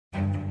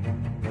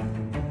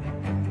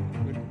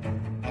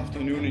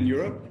afternoon in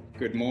Europe,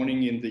 good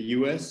morning in the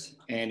US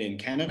and in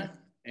Canada,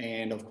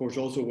 and of course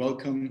also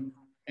welcome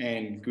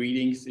and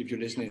greetings if you're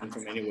listening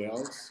from anywhere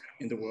else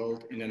in the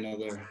world in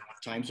another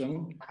time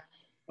zone.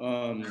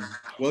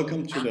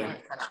 Welcome to the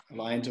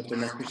Alliance of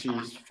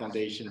Democracies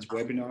Foundation's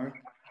webinar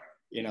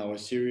in our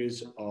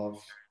series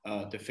of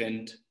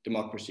Defend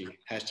Democracy,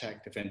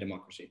 hashtag Defend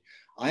Democracy.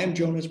 I am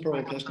Jonas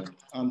Perl-Plesner.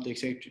 I'm the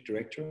Executive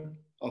Director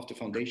of the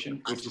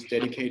Foundation, which is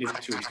dedicated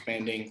to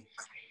expanding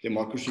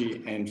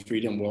democracy and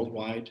freedom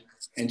worldwide.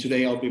 And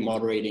today I'll be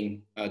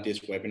moderating this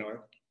webinar.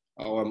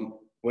 Our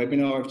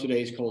webinar of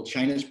today is called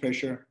China's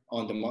Pressure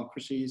on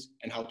Democracies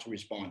and How to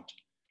Respond,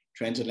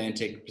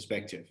 Transatlantic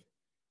Perspective.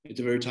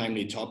 It's a very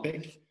timely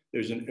topic.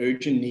 There's an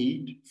urgent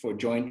need for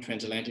joint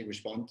transatlantic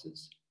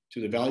responses to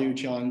the value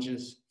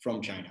challenges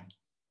from China.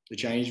 The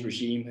Chinese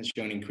regime has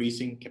shown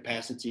increasing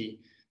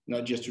capacity,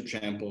 not just to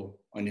trample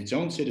on its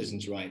own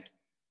citizens' right,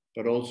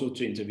 but also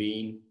to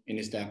intervene in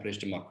established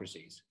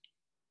democracies.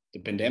 The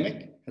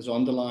pandemic has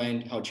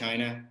underlined how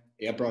China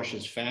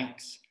airbrushes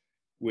facts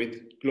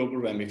with global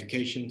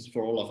ramifications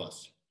for all of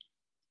us.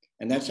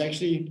 And that's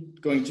actually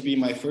going to be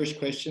my first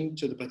question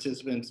to the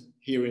participants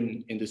here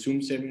in the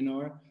Zoom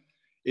seminar.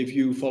 If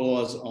you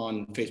follow us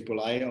on Facebook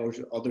Live or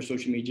other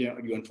social media,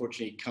 you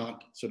unfortunately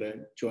can't sort of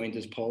join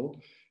this poll.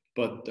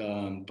 But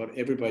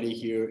everybody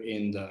here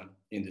in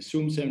the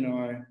Zoom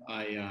seminar,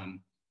 I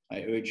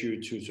urge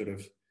you to sort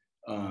of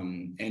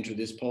enter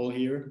this poll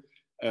here.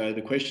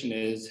 The question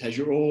is, has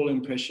your overall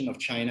impression of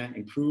China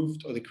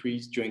improved or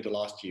decreased during the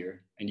last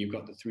year? And you've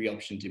got the three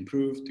options: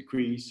 improve,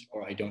 decrease,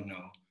 or I don't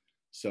know.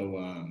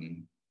 So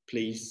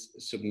please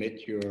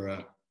submit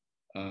your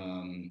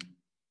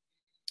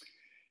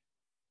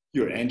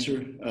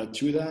answer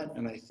to that.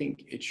 And I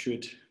think it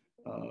should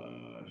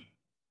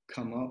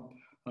come up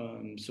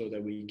so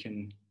that we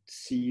can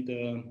see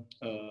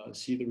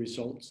the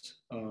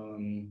results.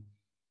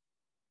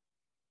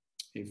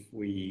 If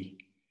we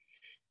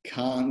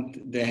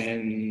can't,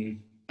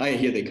 then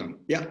here they come.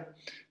 Yeah.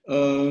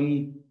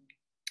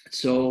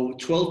 So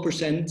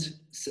 12%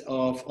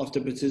 of the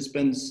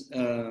participants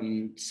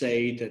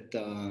say that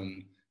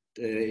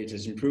it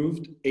has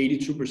improved.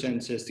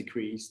 82% says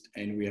decreased,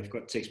 and we have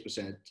got 6%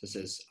 that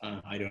says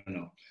I don't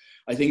know.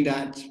 I think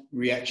that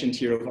reactions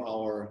here of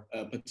our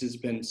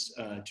participants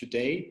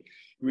today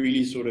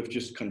really sort of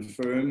just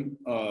confirm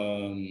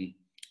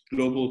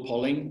global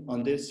polling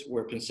on this,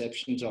 where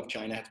perceptions of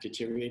China have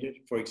deteriorated.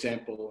 For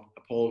example,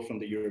 a poll from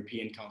the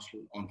European Council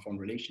on Foreign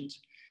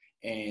Relations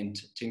and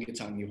Think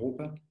Tank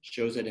Europa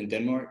shows that in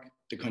Denmark,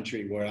 the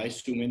country where I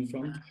zoom in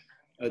from,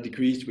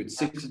 decreased with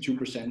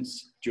 62%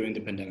 during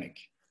the pandemic.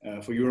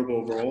 For Europe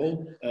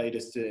overall, it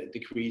has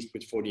decreased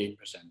with 48%.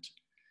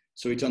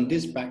 So it's on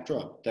this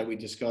backdrop that we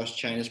discuss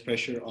China's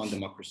pressure on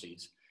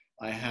democracies.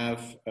 I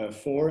have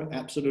four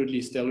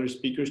absolutely stellar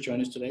speakers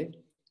join us today,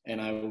 and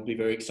I will be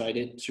very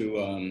excited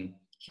to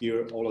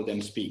hear all of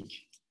them speak.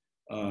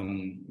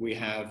 We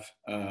have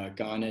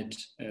Garnet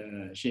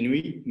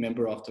Chenui,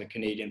 member of the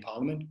Canadian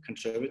Parliament,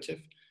 Conservative,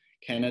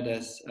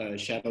 Canada's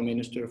Shadow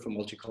Minister for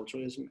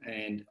Multiculturalism,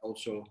 and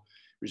also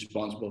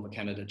responsible for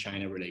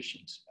Canada-China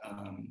relations.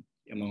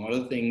 Among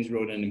other things,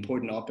 wrote an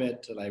important op-ed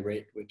that I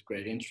read with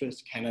great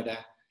interest. Canada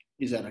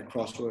is at a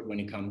crossroad when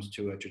it comes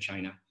to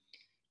China.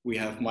 We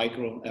have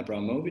Michael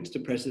Abramovich, the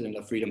president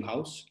of Freedom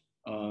House,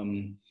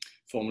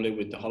 formerly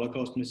with the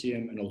Holocaust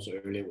Museum and also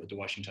earlier with the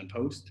Washington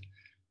Post.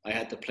 I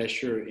had the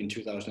pleasure in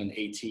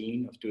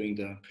 2018 of doing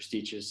the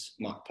prestigious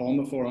Mark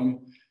Palmer Forum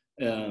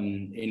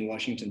in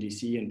Washington,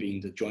 DC, and being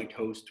the joint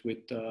host with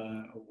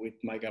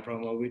Mike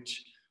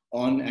Abramovich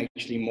on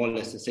actually more or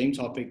less the same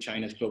topic,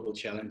 China's global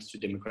challenge to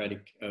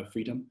democratic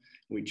freedom,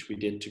 which we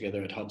did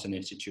together at Hudson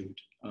Institute.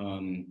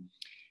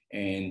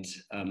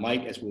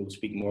 Mike, as we'll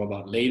speak more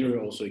about later,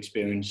 also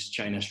experienced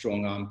China's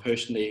strong arm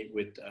personally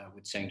with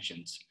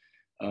sanctions.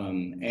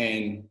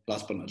 And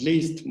last but not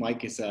least,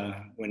 Mike is,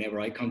 whenever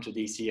I come to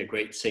DC, a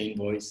great sane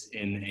voice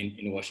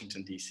in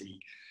Washington, DC.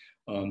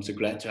 So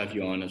glad to have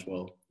you on as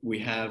well. We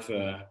have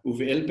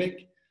Uffe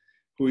Elbæk,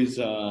 who is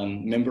a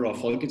member of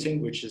Folketing,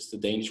 which is the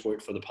Danish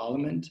word for the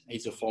parliament.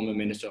 He's a former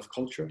Minister of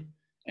Culture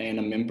and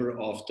a member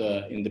of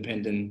the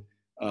independent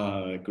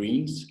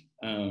Greens.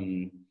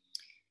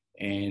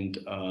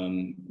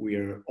 We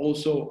are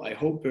also, I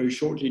hope, very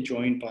shortly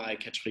joined by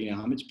Katarina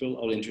Amitsbøl.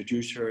 I'll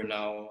introduce her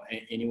now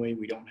anyway.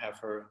 We don't have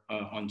her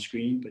on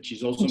screen, but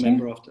she's also a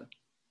member of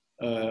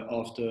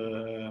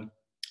the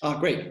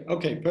great,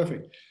 okay,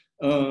 perfect.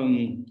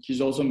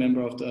 She's also a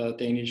member of the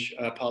Danish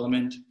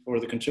Parliament for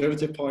the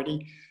Conservative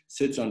Party,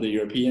 sits on the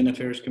European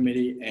Affairs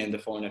Committee and the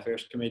Foreign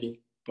Affairs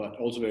Committee, but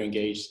also very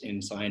engaged in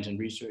science and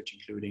research,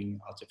 including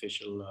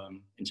artificial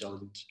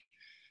intelligence.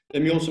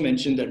 Let me also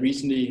mention that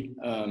recently,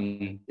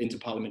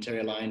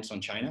 Interparliamentary Alliance on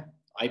China,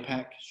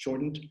 IPAC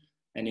shortened,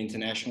 an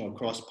international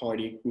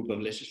cross-party group of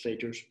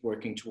legislators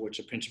working towards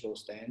a principled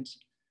stance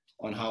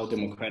on how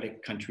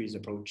democratic countries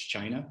approach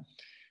China,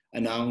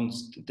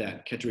 announced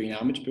that Katarina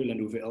Amitsbøl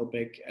and Uffe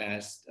Elbæk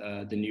as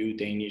the new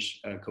Danish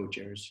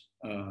co-chairs.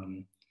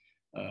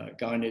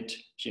 Garnet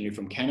Jenny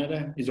from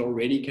Canada, is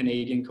already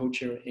Canadian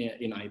co-chair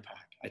in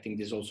IPAC. I think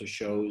this also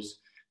shows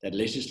that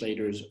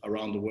legislators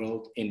around the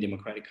world in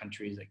democratic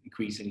countries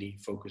increasingly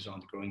focus on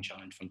the growing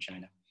challenge from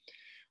China.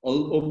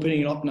 I'll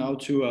opening up now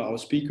to our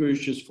speakers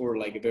just for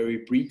like a very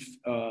brief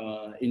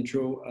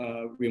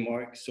intro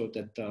remark so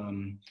that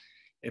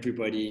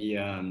everybody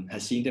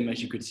has seen them.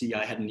 As you could see,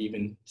 I hadn't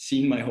even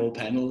seen my whole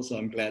panel, so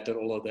I'm glad that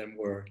all of them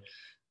were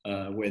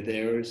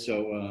there. So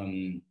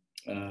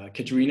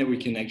Katerina, we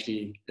can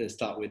actually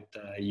start with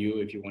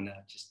you if you want to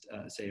just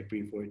say a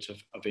brief words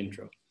of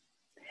intro.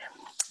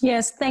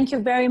 Yes, thank you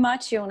very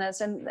much, Jonas,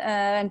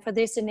 and for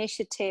this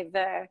initiative.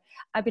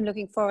 I've been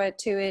looking forward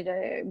to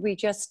it. We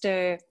just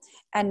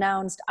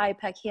announced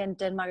IPAC here in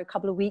Denmark a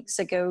couple of weeks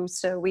ago,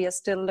 so we are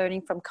still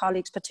learning from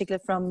colleagues,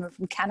 particularly from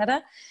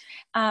Canada.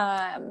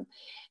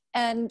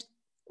 And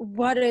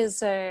what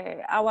is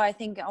I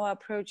think our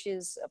approach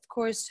is, of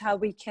course, how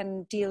we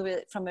can deal with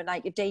it from a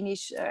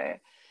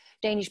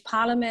Danish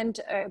Parliament,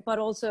 but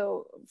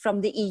also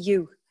from the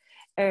EU.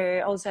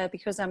 Also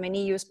because I'm an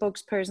EU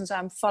spokesperson, so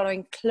I'm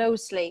following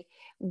closely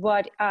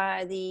what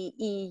are the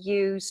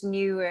EU's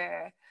new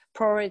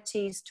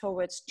priorities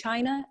towards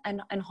China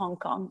and Hong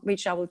Kong,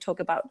 which I will talk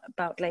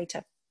about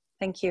later.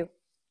 Thank you.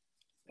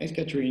 Thanks,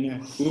 Katerina.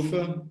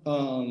 Uffe,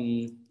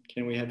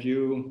 can we have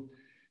you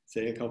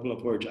say a couple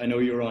of words? I know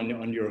you're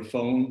on your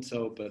phone,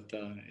 so but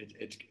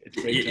it's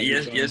great.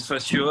 Yes, for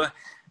sure.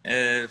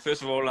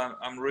 First of all,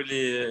 I'm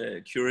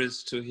really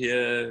curious to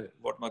hear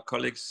what my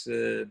colleagues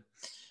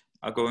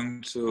are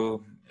going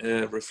to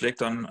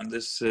reflect on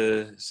this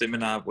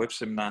web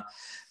seminar.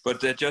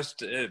 But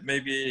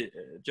maybe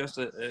just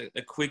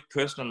a quick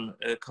personal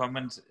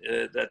comment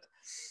that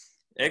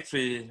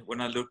actually,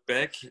 when I look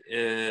back,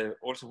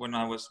 also when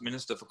I was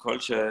Minister for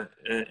Culture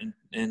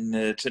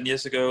in 10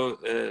 years ago,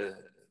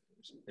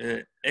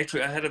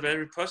 actually I had a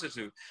very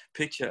positive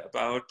picture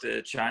about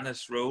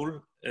China's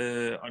role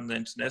on the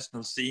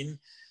international scene,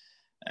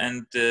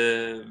 and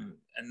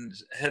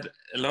had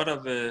a lot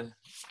of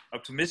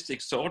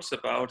optimistic thoughts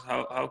about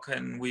how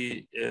can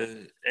we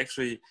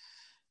actually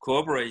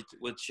cooperate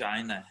with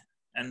China.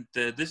 And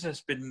this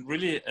has been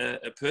really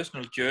a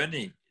personal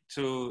journey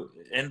to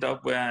end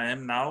up where I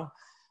am now,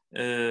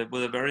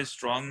 with a very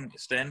strong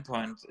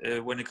standpoint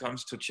when it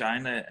comes to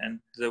China and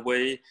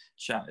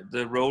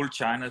the role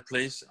China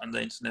plays on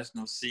the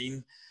international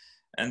scene.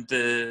 And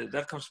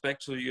that comes back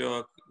to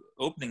your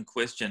opening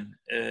question,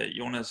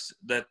 Jonas,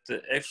 that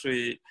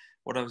actually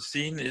what I've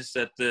seen is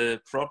that the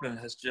problem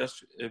has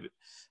just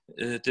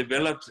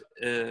developed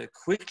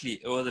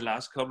quickly over the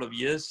last couple of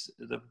years.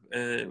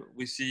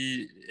 We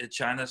see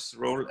China's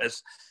role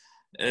as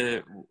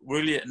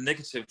really a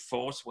negative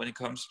force when it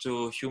comes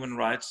to human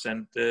rights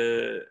and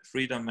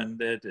freedom and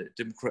the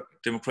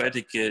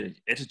democratic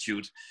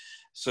attitude.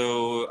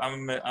 So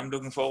I'm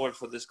looking forward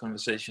for this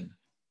conversation.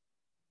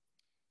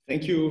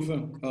 Thank you,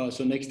 Uffe.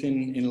 So next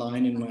in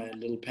line in my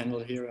little panel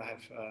here, I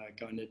have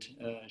Garnet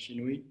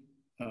Chinui,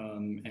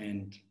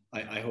 and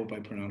I hope I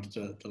pronounced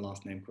the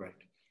last name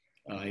correct.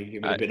 I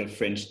give it a bit of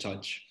French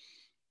touch.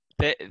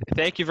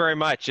 Thank you very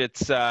much.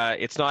 It's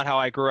not how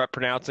I grew up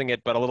pronouncing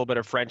it, but a little bit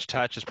of French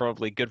touch is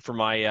probably good for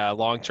my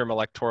long-term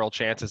electoral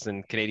chances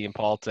in Canadian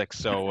politics.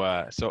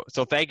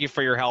 So thank you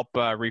for your help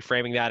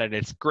reframing that, and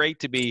it's great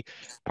to be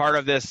part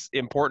of this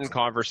important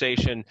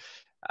conversation.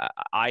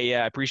 I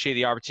appreciate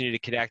the opportunity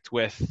to connect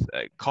with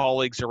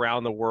colleagues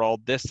around the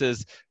world. This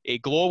is a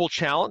global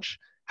challenge.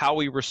 How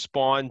we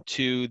respond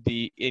to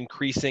the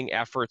increasing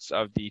efforts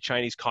of the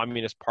Chinese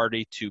Communist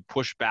Party to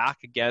push back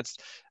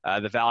against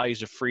the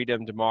values of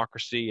freedom,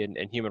 democracy,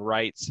 and human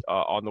rights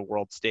on the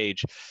world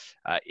stage.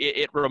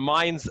 It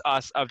reminds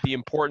us of the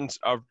importance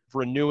of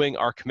renewing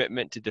our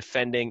commitment to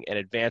defending and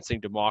advancing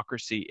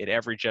democracy in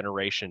every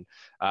generation.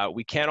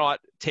 We cannot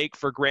take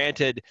for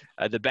granted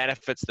the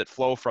benefits that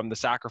flow from the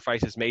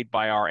sacrifices made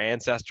by our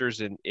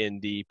ancestors in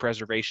the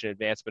preservation and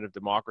advancement of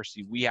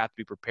democracy. We have to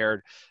be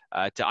prepared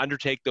to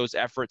undertake those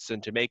efforts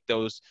and to make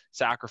those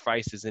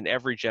sacrifices in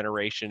every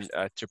generation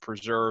to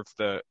preserve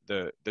the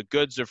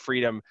goods of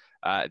freedom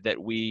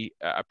that we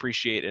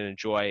appreciate and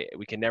enjoy.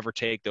 We can never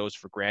take those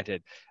for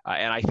granted.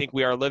 And I think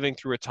we are living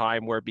through a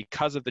time where,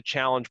 because of the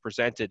challenge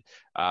presented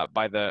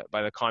by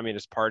the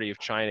Communist Party of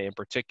China in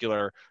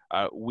particular,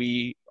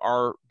 we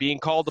are being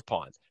called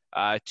upon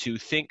to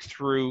think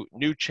through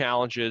new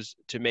challenges,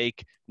 to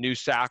make new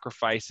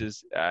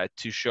sacrifices,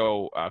 to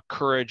show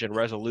courage and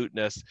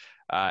resoluteness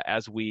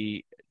as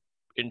we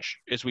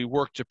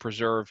work to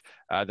preserve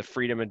the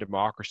freedom and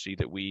democracy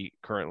that we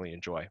currently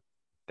enjoy.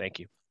 Thank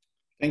you.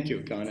 Thank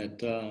you,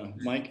 Garnet.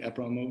 Mike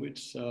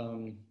Abramovich,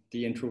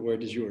 the intro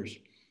word is yours.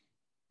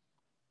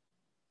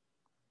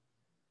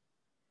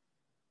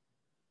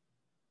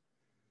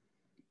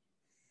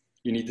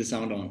 You need the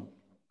sound on.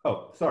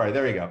 Oh, sorry,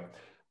 there you go.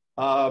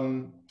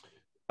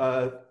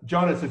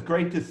 Jonas, it's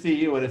great to see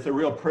you, and it's a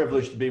real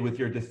privilege to be with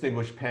your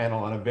distinguished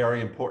panel on a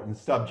very important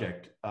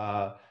subject.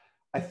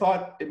 I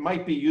thought it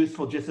might be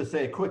useful just to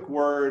say a quick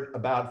word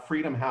about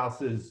Freedom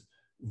House's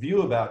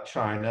view about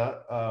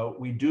China.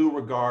 We do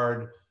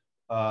regard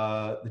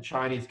the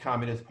Chinese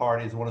Communist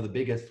Party is one of the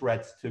biggest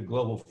threats to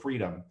global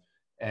freedom.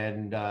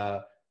 And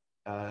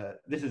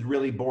this is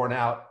really borne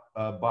out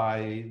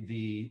by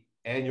the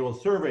annual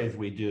surveys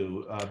we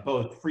do,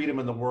 both Freedom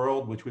in the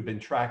World, which we've been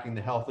tracking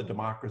the health of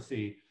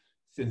democracy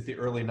since the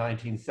early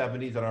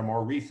 1970s, and our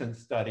more recent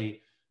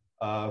study,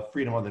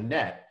 Freedom on the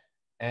Net.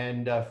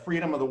 And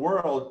Freedom of the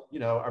World, you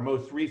know, our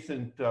most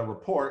recent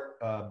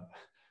report,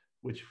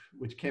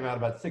 which came out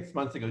about 6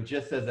 months ago,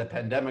 just as the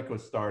pandemic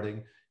was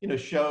starting, you know,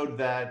 showed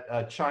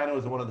that China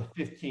was one of the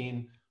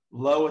 15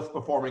 lowest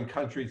performing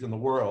countries in the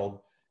world,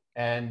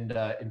 and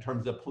in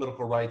terms of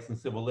political rights and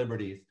civil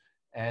liberties.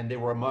 And they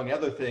were, among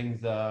other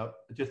things,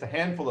 just a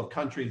handful of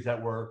countries that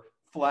were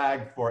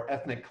flagged for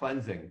ethnic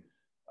cleansing,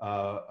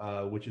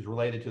 which is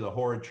related to the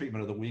horrid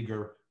treatment of the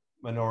Uyghur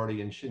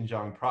minority in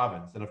Xinjiang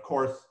province. And of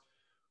course,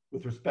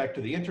 with respect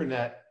to the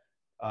internet,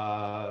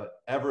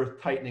 ever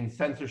tightening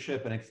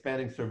censorship and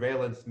expanding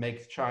surveillance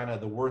makes China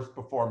the worst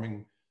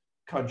performing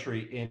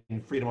country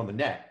in freedom on the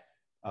net.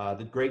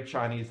 The Great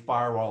Chinese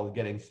Firewall is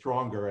getting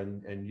stronger,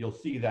 and you'll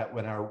see that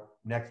when our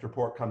next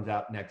report comes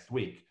out next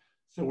week.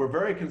 So we're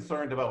very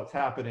concerned about what's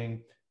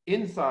happening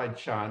inside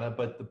China,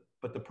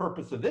 but the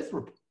purpose of this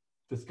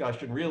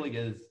discussion really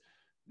is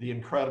the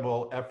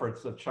incredible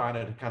efforts of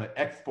China to kind of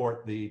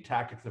export the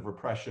tactics of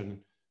repression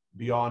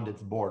beyond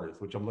its borders,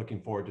 which I'm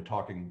looking forward to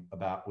talking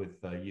about with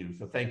you.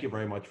 So thank you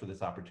very much for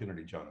this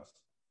opportunity, Jonas.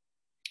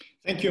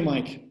 Thank you,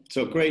 Mike.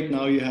 So great.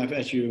 Now you have,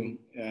 as you,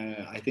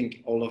 I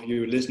think all of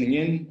you listening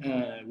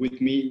in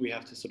with me, we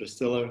have this sort of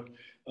stellar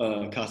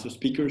cast of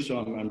speakers. So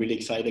I'm really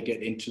excited to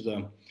get into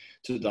the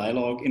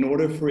dialogue. In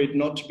order for it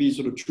not to be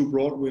sort of too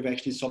broad, we've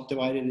actually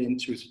subdivided it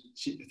into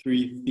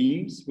 3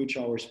 themes, which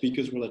our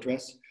speakers will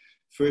address.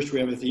 First, we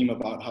have a theme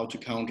about how to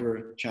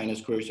counter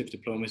China's coercive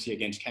diplomacy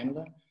against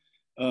Canada.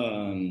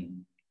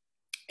 And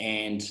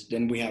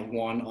then we have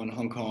one on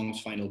Hong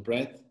Kong's final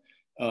breath.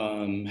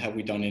 Have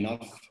we done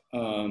enough?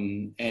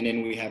 And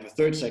then we have a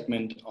third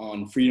segment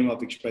on freedom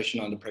of expression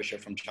under pressure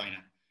from China.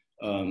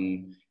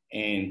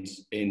 And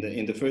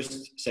in the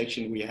first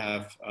section, we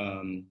have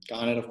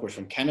Garnet, of course,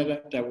 from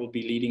Canada, that will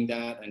be leading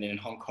that. And then in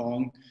Hong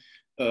Kong,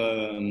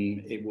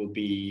 it will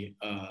be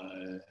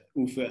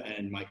Uffe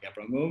and Mike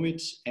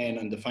Abramovich. And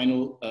on the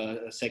final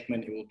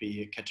segment, it will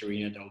be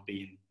Katerina that will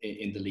be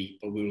in the lead.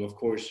 But we will, of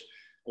course,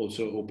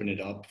 also open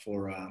it up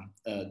for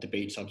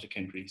debate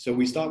subsequently. So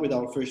we start with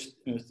our first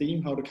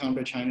theme, how to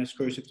counter China's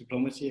coercive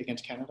diplomacy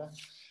against Canada.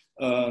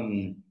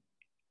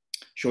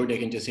 Short, I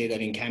can just say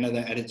that in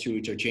Canada,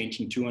 attitudes are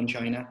changing too on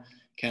China.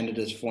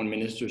 Canada's foreign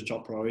minister's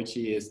top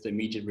priority is the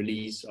immediate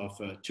release of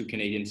 2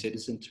 Canadian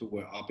citizens who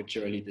were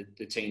arbitrarily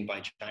detained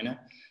by China,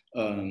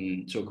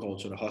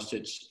 so-called sort of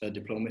hostage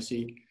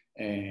diplomacy.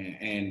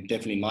 And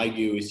definitely my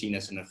view is seen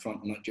as an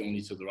affront, not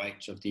only to the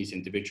rights of these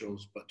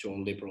individuals, but to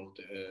all liberal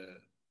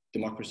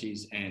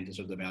democracies and the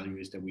sort of the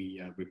values that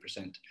we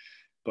represent.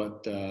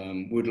 But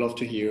we'd love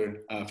to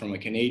hear from a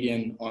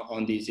Canadian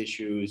on these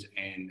issues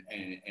and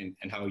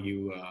how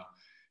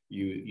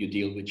you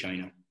deal with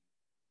China.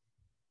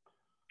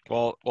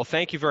 Well,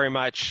 thank you very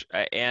much.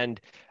 And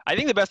I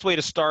think the best way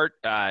to start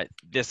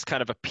this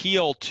kind of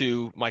appeal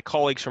to my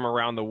colleagues from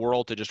around the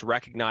world to just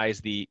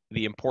recognize the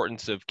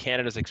importance of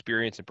Canada's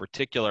experience in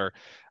particular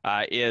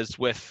is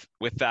with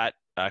that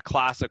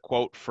classic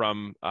quote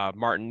from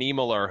Martin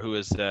Niemöller, who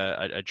is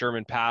a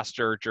German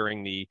pastor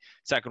during the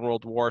Second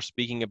World War,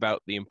 speaking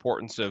about the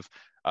importance of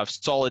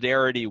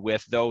solidarity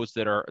with those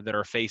that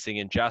are facing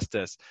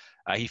injustice.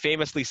 He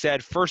famously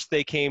said, "First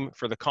they came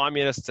for the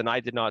communists, and I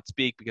did not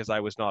speak because I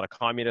was not a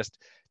communist.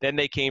 Then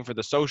they came for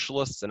the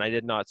socialists, and I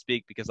did not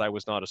speak because I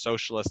was not a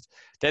socialist.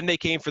 Then they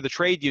came for the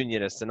trade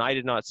unionists, and I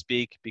did not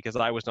speak because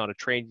I was not a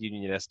trade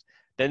unionist.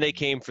 Then they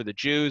came for the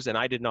Jews, and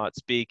I did not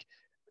speak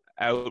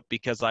out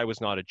because I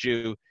was not a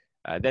Jew.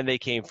 Then they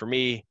came for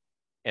me,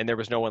 and there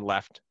was no one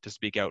left to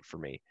speak out for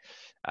me."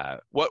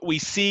 What we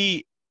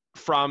see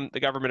from the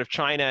government of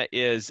China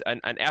is an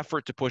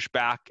effort to push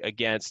back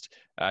against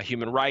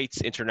human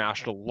rights,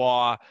 international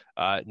law,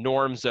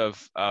 norms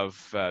of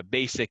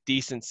basic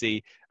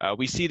decency.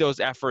 We see those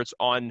efforts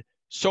on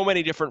so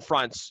many different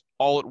fronts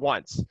all at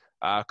once.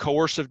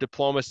 Coercive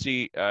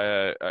diplomacy,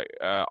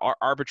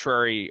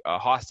 arbitrary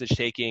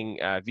hostage-taking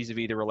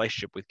vis-a-vis the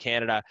relationship with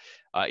Canada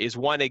is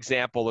one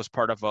example as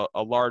part of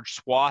a large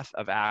swath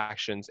of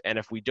actions. And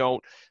if we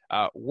don't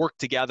work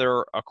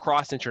together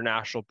across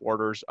international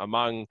borders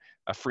among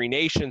free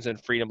nations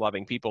and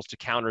freedom-loving peoples to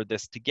counter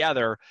this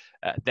together,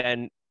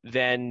 then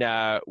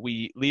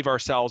we leave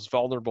ourselves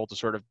vulnerable to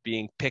sort of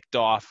being picked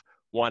off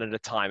one at a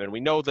time. And we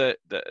know that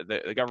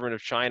the government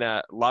of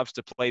China loves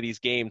to play these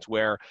games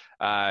where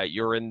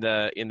you're in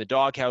the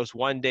doghouse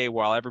one day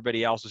while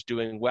everybody else is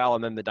doing well,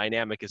 and then the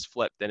dynamic is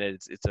flipped, and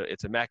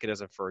it's a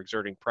mechanism for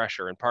exerting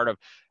pressure. And part of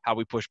how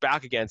we push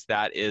back against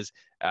that is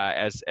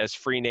as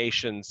free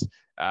nations,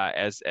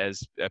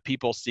 as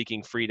people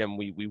seeking freedom,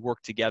 we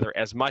work together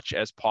as much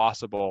as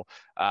possible,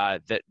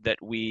 that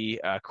we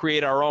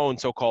create our own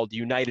so-called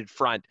united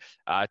front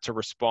to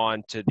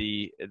respond to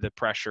the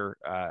pressure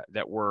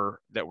that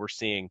we're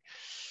seeing.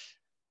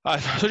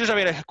 So just, I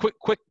mean, a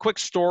quick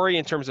story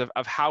in terms of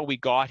how we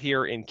got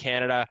here in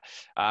Canada.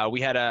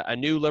 We had a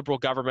new Liberal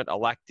government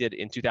elected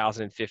in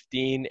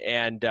 2015,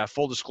 and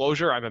full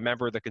disclosure, I'm a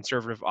member of the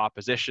Conservative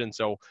opposition,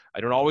 so I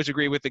don't always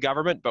agree with the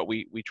government, but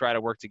we try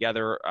to work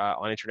together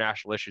on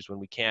international issues when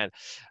we can.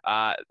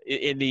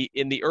 In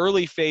the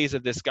early phase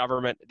of this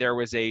government, there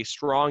was a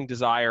strong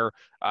desire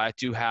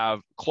to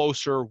have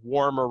closer,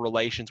 warmer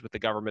relations with the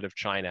government of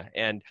China,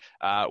 and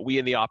we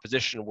in the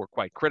opposition were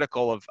quite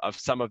critical of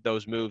some of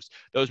those moves.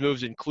 Those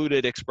moves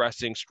included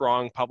expressing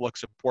strong public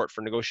support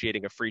for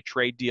negotiating a free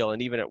trade deal,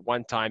 and even at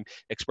one time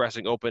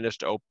expressing openness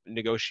to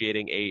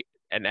negotiating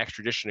an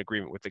extradition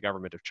agreement with the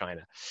government of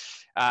China.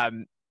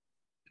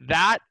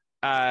 That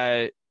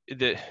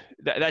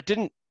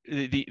didn't.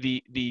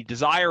 The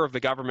desire of the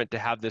government to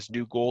have this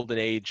new golden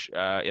age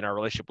in our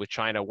relationship with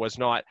China was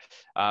not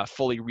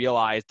fully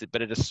realized,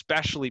 but it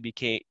especially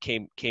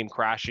came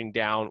crashing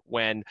down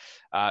when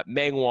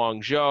Meng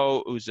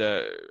Wanzhou, who's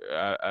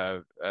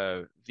a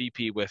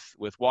VP with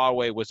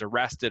Huawei, was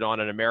arrested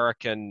on an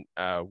American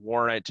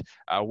warrant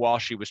while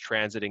she was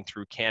transiting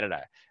through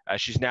Canada.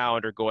 She's now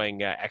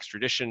undergoing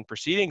extradition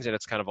proceedings, and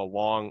it's kind of a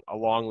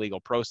long legal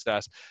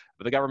process.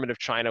 But the government of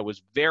China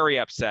was very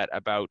upset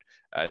about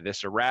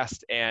this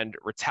arrest and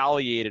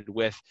retaliated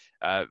with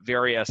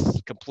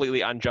various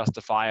completely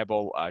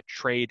unjustifiable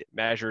trade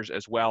measures,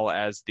 as well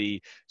as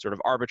the sort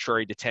of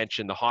arbitrary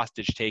detention, the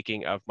hostage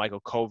taking of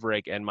Michael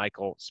Kovrig and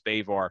Michael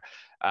Spavor.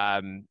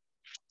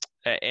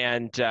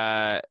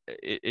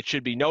 It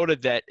should be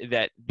noted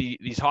that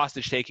these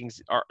hostage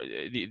takings are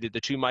the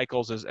two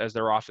Michaels, as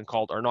they're often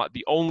called, are not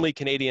the only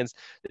Canadians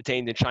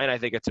detained in China. I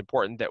think it's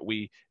important that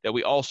we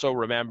also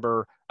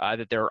remember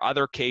that there are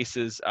other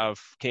cases of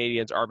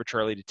Canadians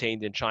arbitrarily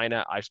detained in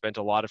China. I've spent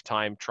a lot of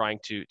time trying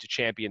to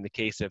champion the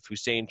case of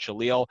Hussein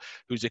Khalil,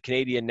 who's a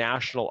Canadian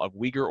national of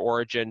Uyghur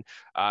origin,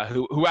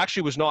 who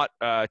actually was not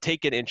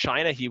taken in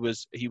China. He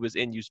was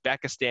in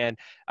Uzbekistan,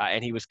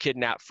 and he was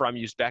kidnapped from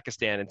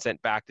Uzbekistan and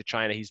sent back to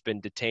China. He's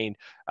been detained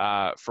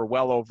for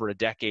well over a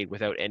decade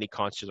without any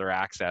consular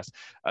access.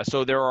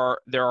 So there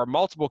are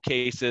multiple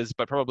cases,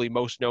 but probably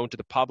most known to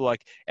the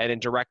public and in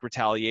direct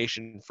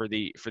retaliation for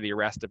the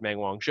arrest of Meng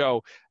Wanzhou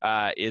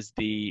is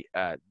the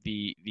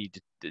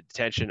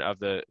detention of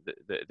the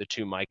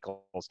two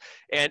Michaels,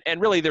 and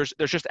really there's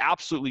just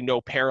absolutely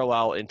no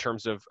parallel in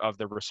terms of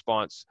the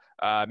response.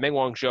 Meng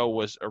Wanzhou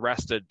was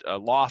arrested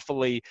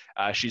lawfully.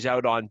 She's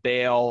out on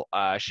bail.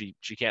 She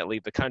can't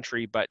leave the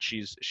country, but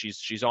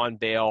she's on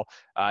bail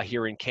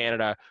here in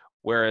Canada.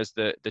 Whereas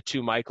the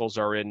two Michaels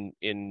are in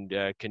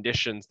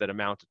conditions that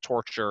amount to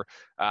torture.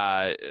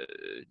 I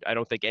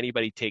don't think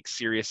anybody takes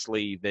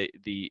seriously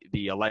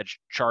the alleged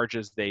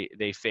charges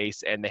they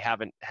face, and they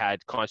haven't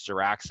had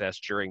consular access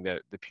during the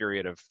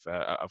period of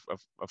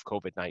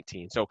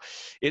COVID-19. So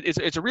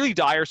it's a really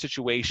dire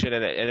situation,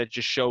 and it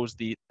just shows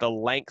the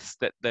lengths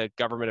that the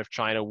government of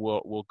China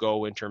will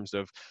go in terms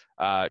of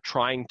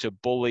trying to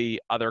bully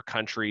other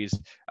countries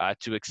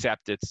to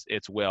accept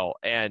its will.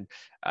 And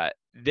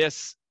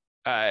this.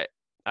 I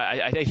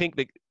think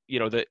that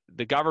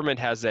the government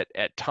has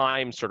at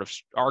times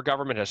our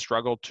government has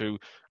struggled to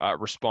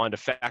respond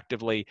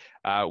effectively.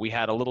 We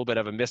had a little bit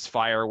of a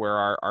misfire where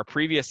our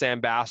previous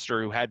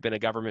ambassador, who had been a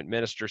government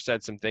minister,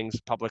 said some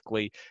things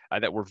publicly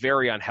that were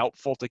very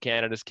unhelpful to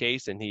Canada's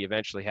case, and he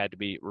eventually had to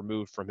be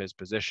removed from his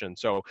position.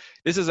 So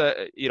this is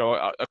a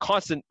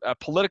constant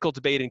political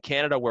debate in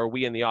Canada where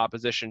we in the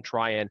opposition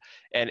try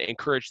and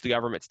encourage the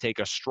government to take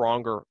a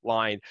stronger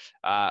line.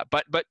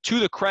 But to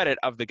the credit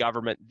of the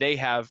government, they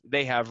have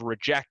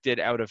rejected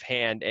out of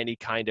hand any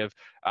kind of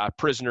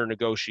prisoner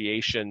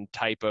negotiation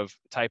type of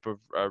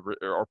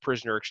or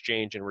prisoner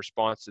exchange in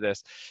response to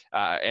this,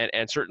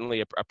 and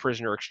certainly a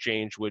prisoner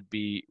exchange would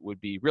be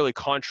really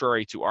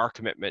contrary to our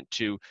commitment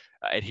to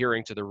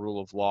adhering to the rule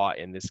of law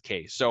in this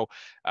case. So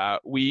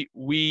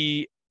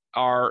we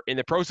are in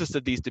the process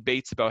of these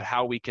debates about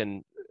how we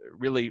can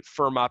really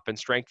firm up and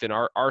strengthen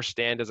our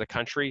stand as a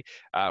country,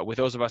 with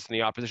those of us in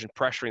the opposition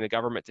pressuring the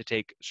government to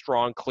take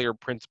strong, clear,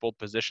 principled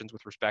positions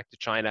with respect to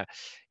China.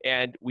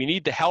 And we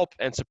need the help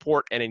and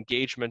support and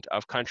engagement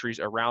of countries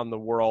around the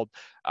world,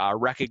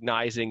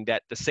 recognizing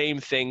that the same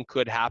thing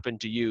could happen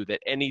to you,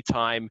 that any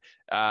time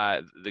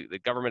the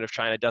government of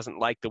China doesn't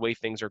like the way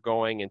things are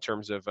going in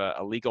terms of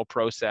a legal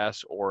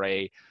process or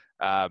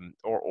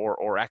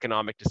or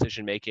economic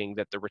decision making,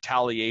 that the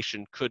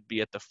retaliation could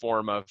be at the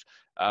form of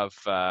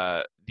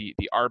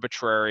the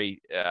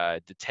arbitrary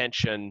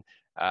detention,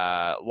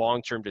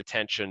 long-term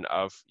detention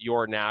of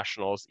your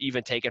nationals,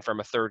 even taken from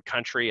a third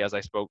country, as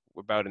I spoke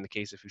about in the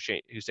case of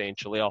Hussein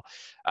Khalil,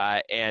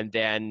 and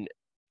then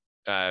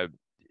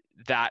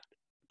that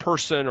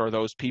person or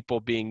those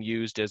people being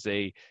used as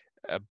a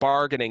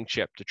bargaining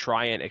chip to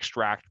try and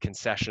extract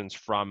concessions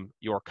from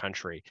your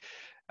country.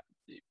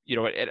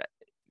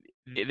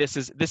 This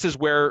is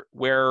where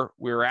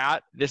we're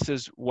at. This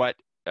is what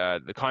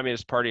the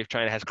Communist Party of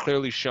China has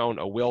clearly shown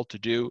a will to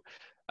do.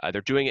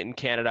 They're doing it in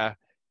Canada,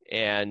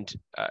 and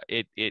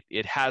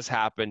it has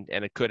happened,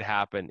 and it could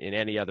happen in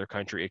any other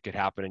country. It could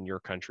happen in your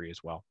country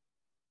as well.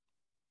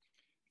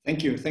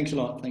 Thank you. Thanks a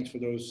lot. Thanks for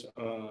those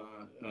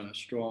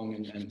strong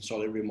and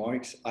solid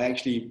remarks. I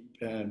actually,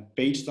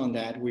 based on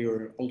that, we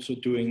are also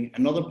doing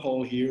another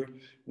poll here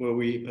where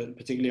we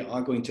particularly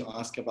are going to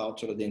ask about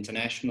sort of the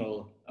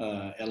international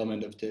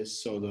element of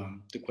this. So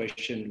the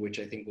question, which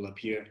I think will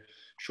appear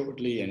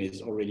shortly and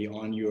is already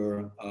on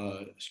your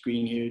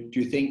screen here, do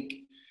you think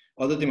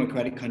other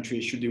democratic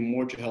countries should do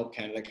more to help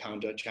Canada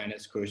counter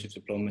China's coercive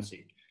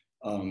diplomacy?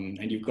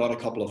 And you've got a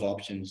couple of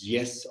options.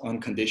 Yes,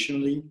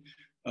 unconditionally.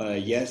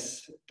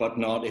 Yes, but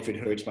not if it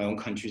hurts my own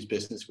country's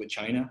business with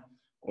China,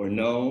 or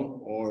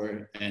no,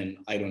 or an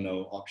I don't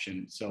know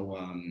option. So,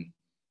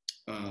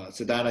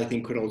 so that I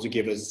think could also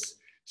give us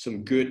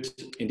some good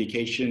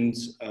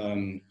indications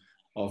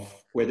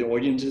of where the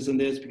audience is in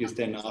this, because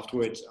then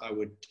afterwards I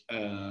would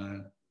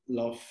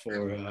love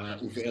for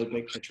Uffe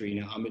Elbæk,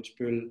 Katarina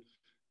Amitsbøl,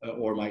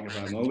 or Michael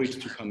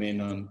Abramovich to come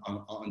in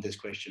on these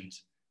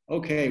questions.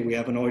 Okay, we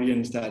have an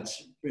audience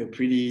that's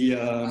pretty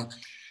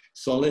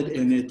solid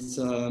in its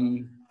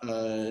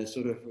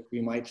sort of,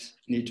 we might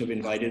need to have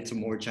invited some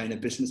more China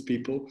business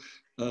people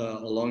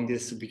along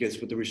this, because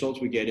what the results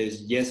we get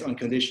is yes,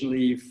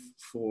 unconditionally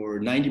for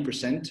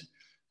 90%,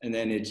 and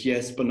then it's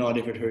yes, but not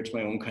if it hurts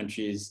my own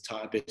country's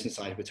business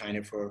side with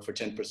China for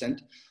 10%.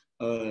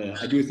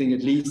 I do think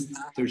at least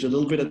there's a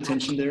little bit of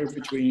tension there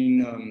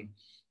between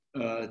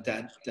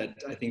that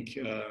I think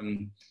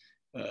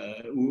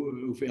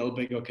Uffe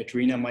Elbæk or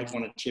Katarina might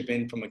want to chip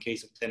in from a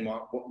case of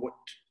Denmark.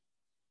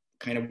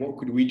 What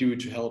could we do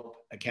to help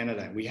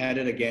Canada? We had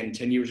it again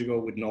 10 years ago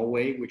with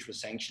Norway, which was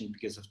sanctioned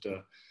because of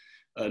the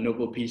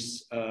Nobel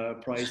Peace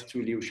Prize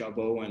to Liu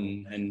Xiaobo,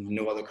 and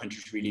no other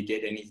countries really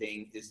did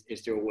anything.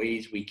 Is there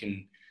ways we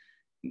can,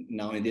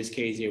 now in this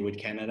case here with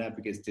Canada,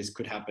 because this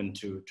could happen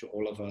to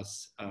all of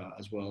us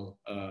as well.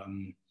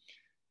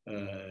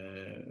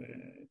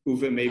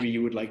 Uffe, maybe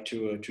you would like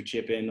to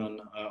chip in on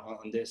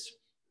this.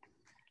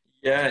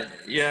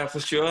 Yeah, for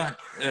sure.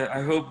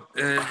 I hope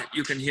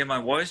you can hear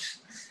my voice.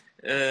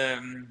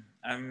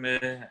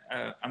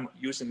 I'm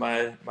using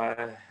my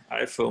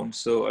iPhone,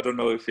 so I don't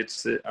know if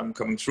it's I'm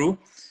coming through.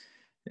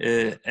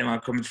 Am I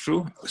coming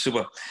through?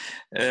 Super.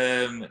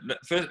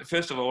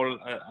 First of all,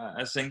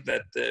 I think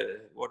that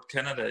what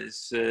Canada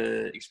is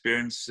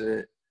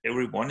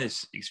everyone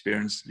is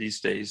experiencing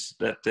these days,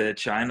 that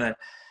China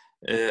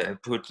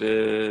put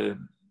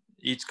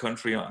each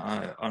country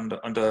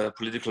under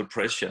political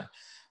pressure.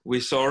 We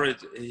saw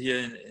it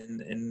here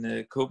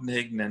in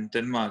Copenhagen and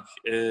Denmark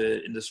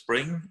in the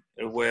spring,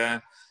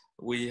 where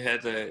we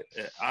had a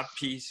art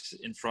piece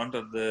in front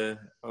of the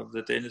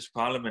Danish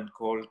Parliament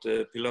called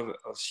 "Pillar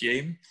of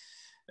Shame,"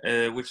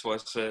 which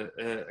was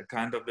a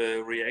kind of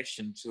a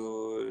reaction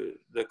to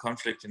the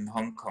conflict in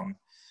Hong Kong.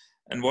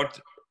 And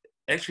what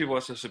actually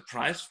was a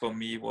surprise for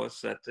me was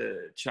that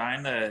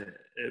China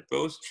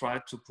both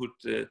tried to put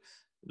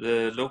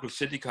the local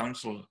city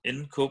council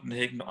in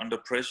Copenhagen under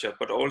pressure,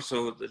 but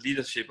also the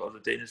leadership of the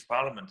Danish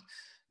Parliament.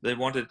 They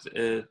wanted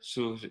to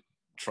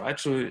try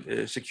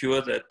to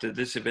secure that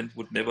this event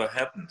would never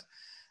happen.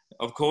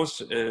 Of course,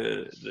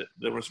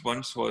 the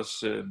response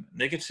was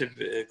negative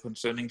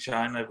concerning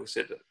China. We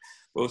said,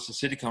 both the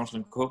city council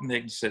in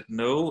Copenhagen said,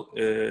 no,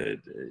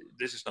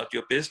 this is not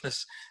your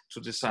business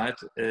to decide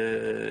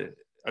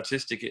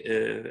artistic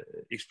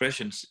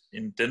expressions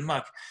in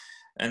Denmark.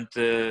 And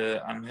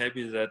I'm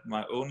happy that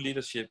my own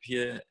leadership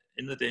here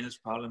in the Danish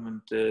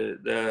Parliament,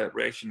 their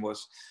reaction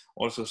was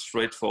also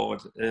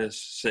straightforward,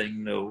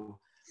 saying no.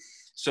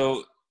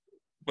 So,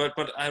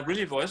 but I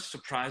really was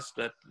surprised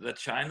that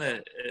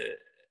China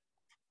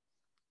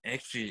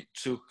actually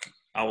took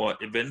our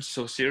events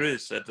so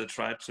serious that they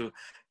tried to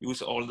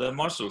use all their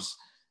muscles.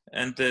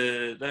 And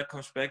that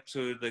comes back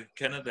to the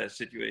Canada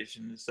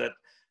situation, is that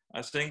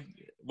I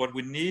think what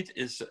we need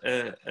is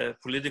a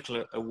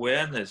political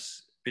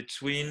awareness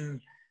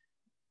between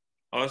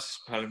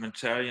us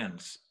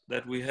parliamentarians,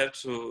 that we have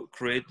to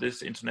create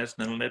this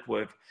international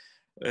network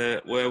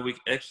where we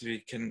actually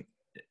can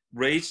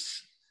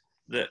raise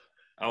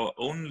our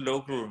own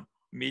local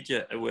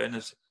media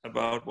awareness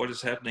about what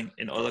is happening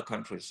in other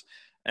countries.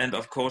 And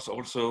of course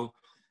also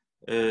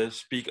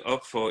speak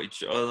up for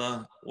each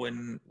other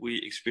when we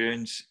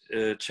experience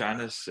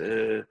China's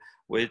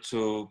way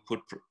to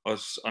put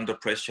us under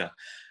pressure.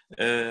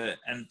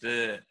 And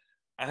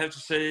I have to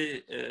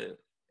say,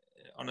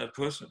 on a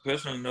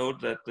personal note,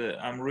 that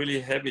I'm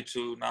really happy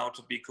to now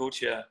to be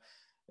co-chair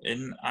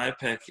in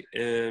IPAC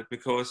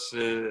because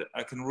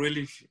I can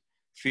really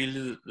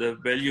feel the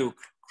value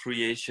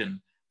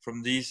creation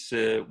from these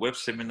web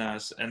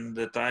seminars and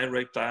the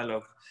direct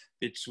dialogue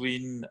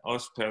between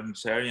us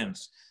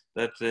parliamentarians.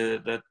 It's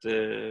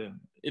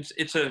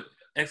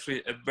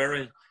actually a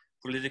very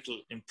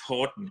political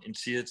important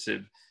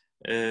initiative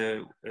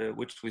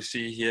which we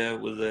see here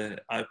with the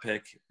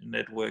IPAC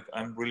network.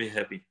 I'm really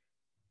happy.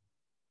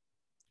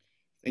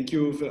 Thank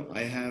you.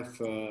 I have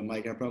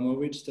Mike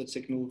Abramovich that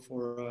signal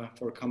for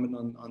a comment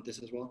on this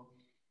as well.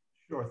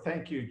 Sure.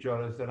 Thank you,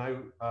 Jonas. And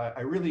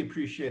I really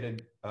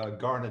appreciated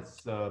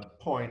Garnet's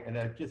point, and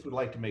I just would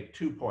like to make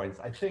 2 points.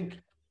 I think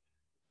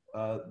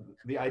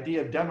the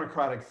idea of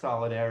democratic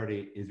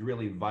solidarity is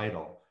really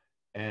vital.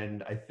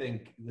 And I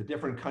think the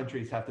different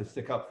countries have to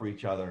stick up for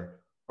each other,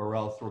 or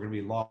else we're going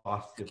to be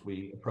lost if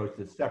we approach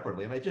this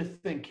separately. And I just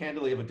think,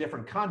 candidly, of a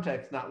different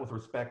context, not with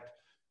respect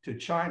to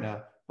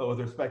China, but with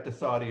respect to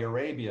Saudi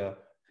Arabia,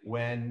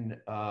 when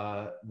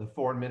the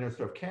foreign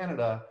minister of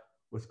Canada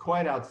was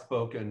quite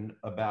outspoken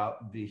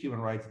about the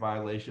human rights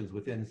violations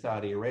within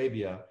Saudi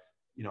Arabia.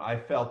 You know, I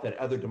felt that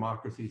other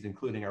democracies,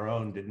 including our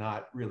own, did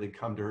not really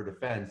come to her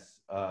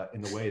defense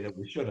in the way that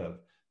we should have.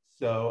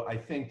 So I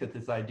think that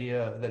this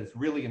idea that it's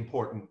really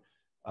important,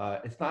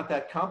 it's not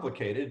that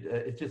complicated.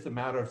 It's just a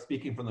matter of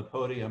speaking from the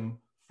podium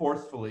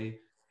forcefully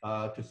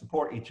to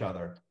support each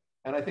other.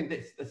 And I think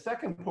that the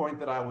second point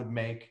that I would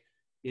make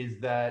is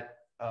that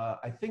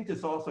I think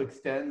this also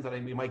extends,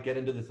 and we might get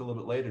into this a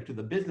little bit later, to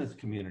the business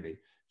community.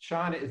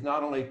 China is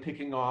not only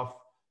picking off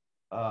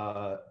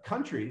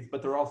countries,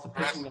 but they're also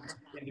picking up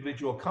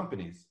individual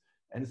companies.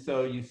 And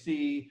so you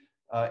see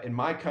in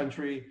my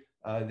country,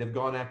 they've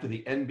gone after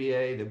the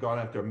NBA, they've gone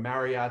after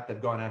Marriott,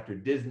 they've gone after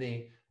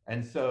Disney.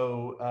 And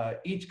so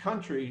each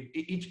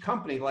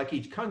company, like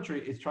each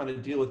country, is trying to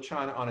deal with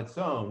China on its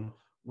own,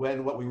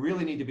 when what we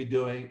really need to be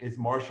doing is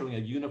marshaling a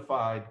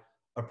unified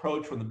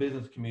approach from the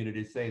business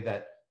community to say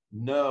that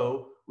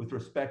no, with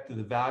respect to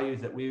the values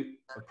that we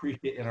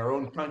appreciate in our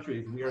own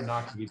countries, we are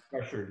not going to be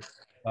pressured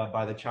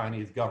by the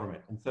Chinese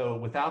government. And so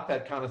without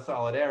that kind of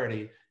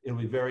solidarity, it'll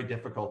be very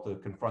difficult to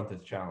confront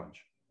this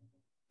challenge.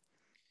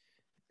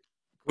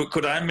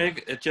 Could I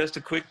make just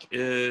a quick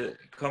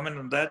comment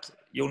on that,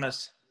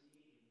 Jonas?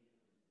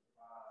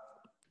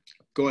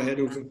 Go ahead,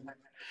 Uffe.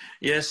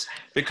 Yes,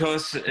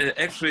 because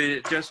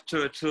actually, just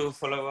to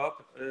follow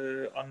up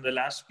on the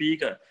last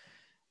speaker,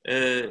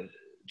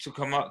 to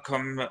come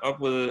up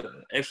with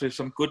actually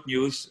some good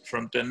news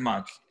from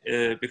Denmark,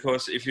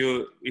 because if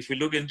you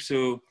look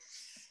into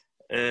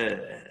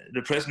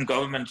the present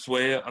government's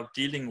way of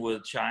dealing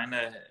with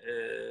China,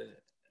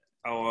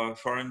 our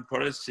foreign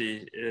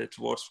policy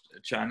towards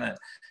China,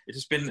 it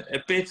has been a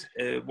bit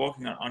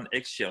walking on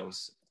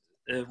eggshells,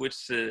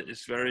 which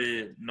is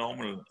very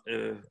normal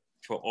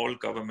for all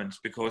governments,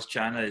 because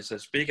China is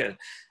as big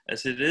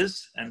as it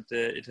is, and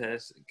it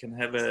can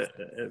have a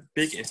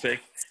big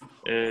effect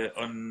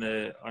on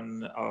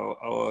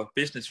our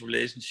business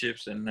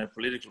relationships and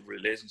political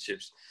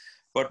relationships.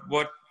 But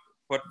what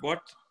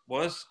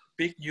was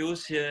big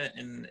news here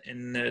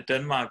in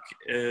Denmark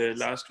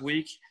last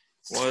week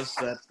was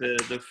that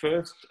the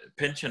first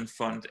pension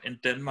fund in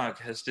Denmark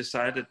has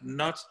decided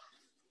not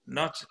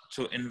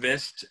to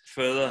invest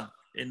further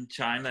in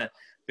China,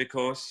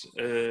 because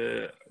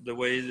the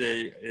way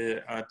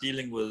they are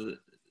dealing with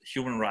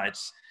human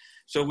rights.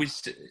 So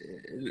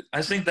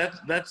I think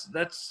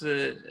that's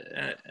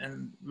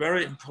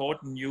very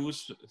important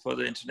news for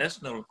the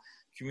international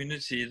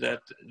community,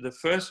 that the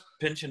first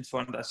pension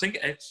fund, I think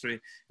actually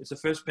it's the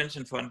first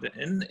pension fund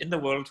in the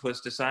world who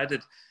has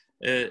decided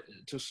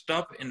to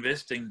stop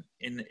investing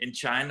in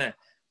China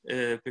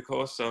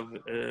because of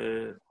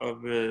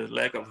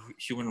lack of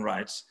human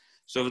rights.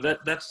 So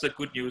that's the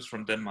good news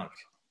from Denmark.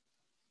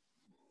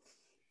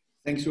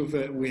 Thanks,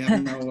 Uffe. We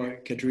have now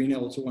Katrina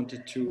also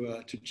wanted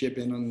to chip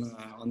in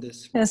on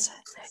this.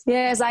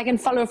 Yes, I can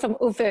follow from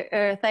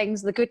Uffe.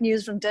 Thanks. The good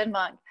news from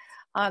Denmark.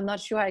 I'm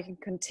not sure I can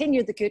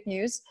continue the good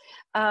news,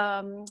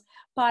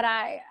 but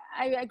I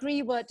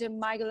agree what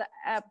Michael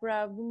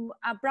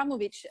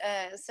Abramovich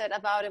said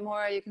about a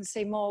more, you can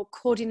say, more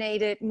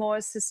coordinated,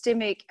 more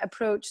systemic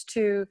approach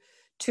to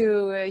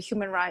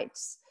human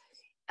rights.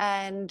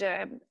 And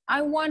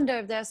I wonder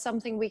if there's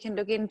something we can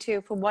look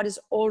into for what is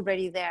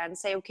already there and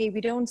say, okay,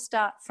 we don't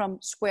start from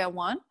square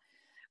one.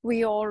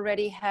 We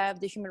already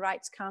have the Human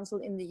Rights Council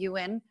in the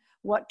UN.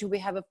 What do we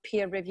have of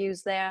peer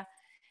reviews there?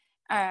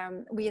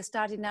 We have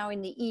started now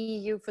in the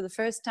EU for the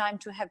first time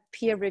to have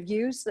peer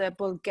reviews.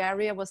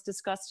 Bulgaria was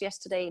discussed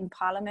yesterday in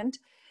Parliament,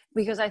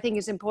 because I think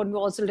it's important to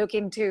also look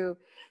into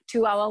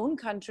our own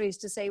countries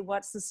to say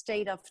what's the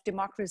state of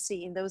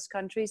democracy in those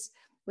countries.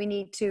 We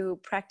need to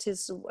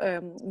practice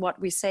what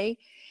we say,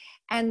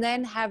 and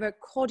then have a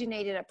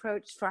coordinated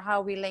approach for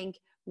how we link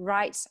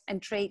rights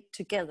and trade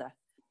together.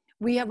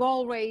 We have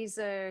always,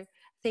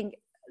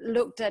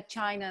 looked at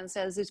China and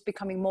says it's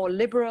becoming more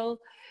liberal,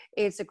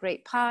 it's a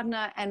great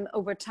partner, and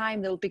over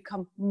time they'll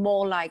become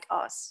more like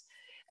us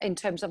in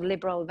terms of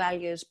liberal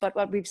values. But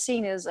what we've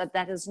seen is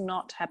that is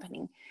not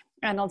happening.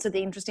 And also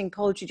the interesting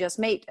point you just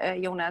made,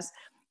 Jonas,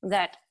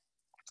 that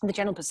the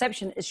general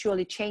perception is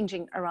surely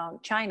changing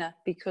around China,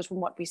 because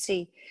from what we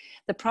see,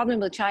 the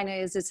problem with China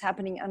is it's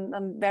happening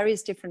on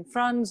various different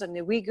fronts, on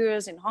the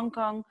Uyghurs in Hong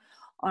Kong,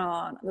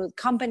 on with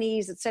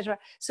companies, etc.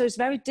 So it's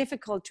very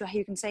difficult to,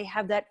 you can say,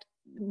 have that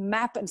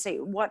map and say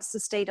what's the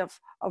state of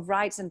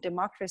rights and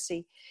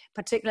democracy.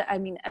 Particularly, I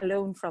mean,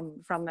 alone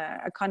from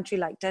a country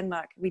like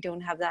Denmark, we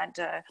don't have that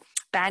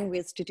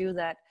bandwidth to do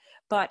that.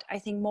 But I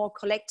think more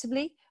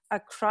collectively,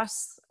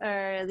 across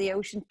the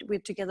ocean, we're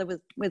together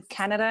with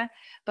Canada,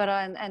 but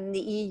and the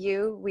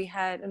EU we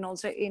had, and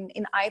also in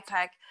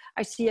IPAC,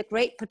 I see a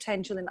great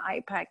potential in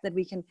IPAC that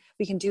we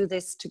can do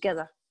this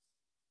together.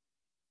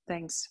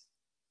 Thanks.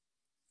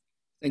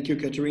 Thank you,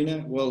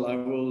 Katarina. Well, I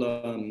will,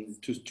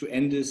 to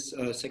end this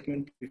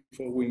segment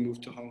before we move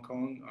to Hong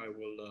Kong, I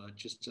will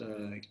just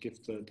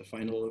give the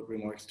final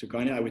remarks to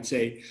Ghana. I would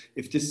say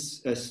if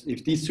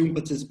these Zoom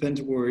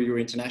participants were your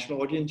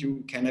international audience,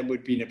 Canada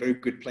would be in a very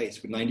good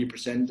place with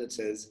 90% that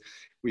says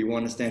we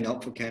want to stand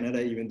up for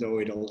Canada, even though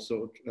it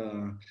also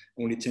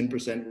only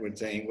 10% were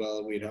saying,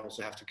 well, we'd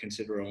also have to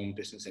consider our own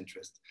business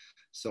interest.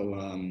 So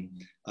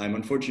I'm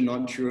unfortunately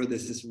not sure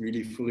this is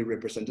really fully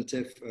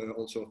representative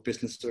also of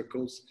business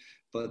circles.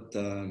 But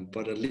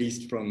at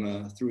least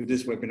from through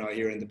this webinar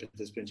here and the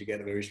participants, you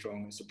get a very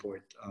strong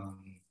support.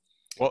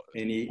 Well,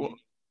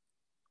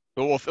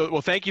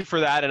 thank you for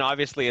that, and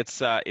obviously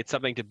it's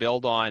something to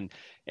build on.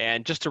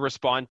 And just to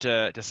respond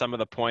to some of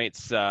the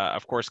points,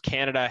 of course,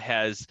 Canada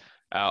has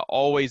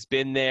always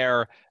been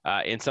there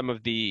in some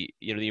of the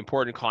the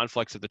important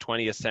conflicts of the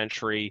 20th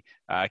century.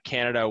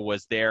 Canada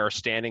was there,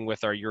 standing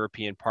with our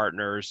European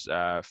partners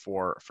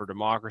for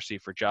democracy,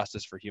 for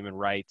justice, for human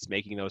rights,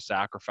 making those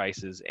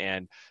sacrifices,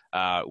 and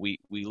we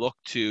look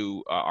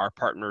to our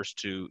partners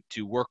to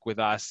work with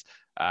us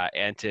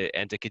and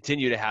to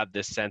continue to have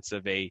this sense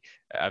of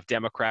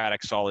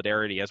democratic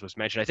solidarity, as was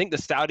mentioned. I think the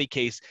Saudi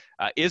case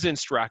is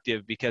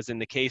instructive because in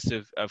the case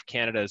of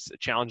Canada's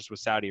challenges with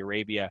Saudi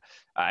Arabia,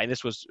 and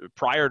this was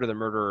prior to the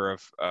murder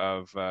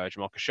of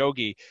Jamal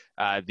Khashoggi,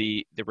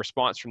 the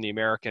response from the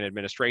American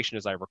administration,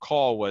 as I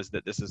recall, was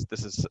that this is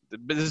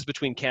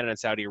between Canada and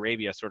Saudi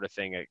Arabia sort of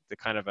thing, the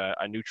kind of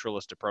a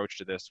neutralist approach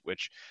to this,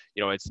 which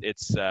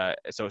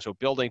so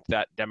building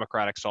that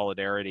democratic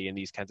solidarity in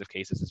these kinds of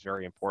cases is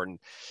very important.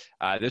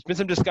 There's been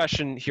some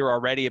discussion here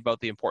already about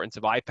the importance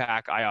of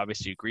IPAC. I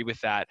obviously agree with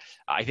that.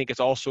 I think it's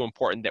also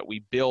important that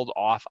we build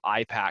off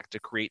IPAC to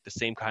create the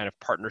same kind of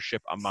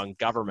partnership among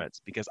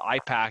governments, because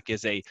IPAC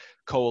is a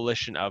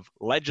coalition of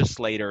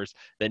legislators.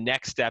 The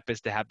next step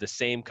is to have the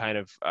same kind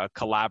of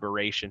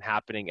collaboration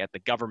happening at the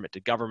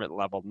government-to-government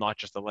level, not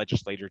just the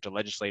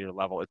legislator-to-legislator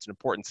level. It's an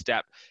important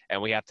step,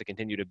 and we have to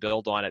continue to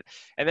build on it.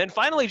 And then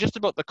finally, just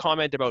about the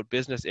comment about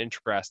business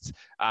interests,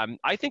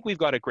 I think we've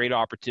got a great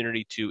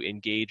opportunity to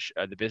engage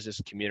the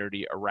business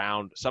community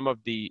around some of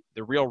the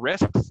real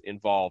risks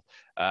involved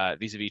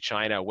vis-a-vis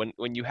China.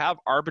 When you have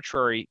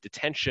arbitrary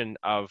detention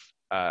of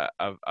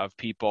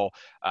people,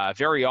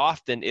 very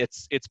often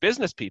it's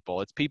business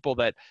people. It's people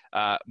that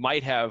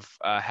might have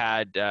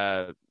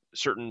had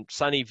certain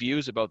sunny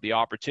views about the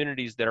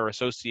opportunities that are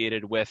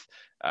associated with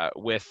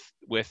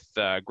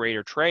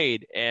greater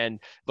trade. And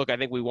look, I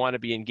think we want to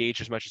be engaged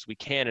as much as we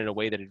can in a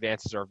way that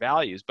advances our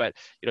values. But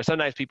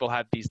sometimes people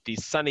have these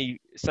sunny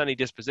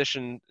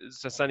dispositions,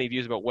 sunny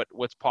views about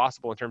what's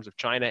possible in terms of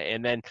China,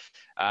 and then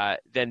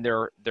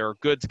their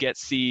goods get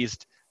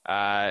seized.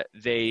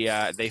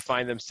 They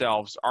find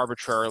themselves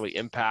arbitrarily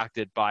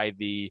impacted by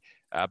the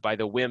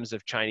whims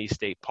of Chinese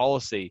state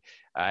policy.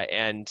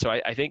 And so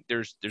I think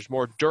there's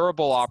more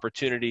durable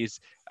opportunities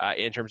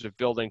in terms of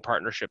building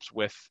partnerships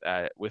with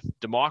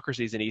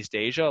democracies in East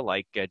Asia,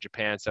 like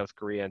Japan, South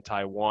Korea, and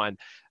Taiwan,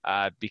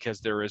 because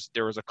there is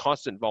a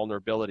constant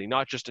vulnerability,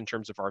 not just in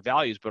terms of our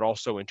values, but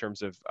also in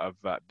terms of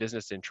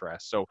business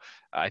interests. So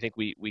I think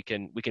we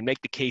can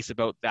make the case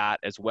about that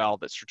as well,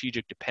 that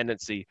strategic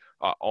dependency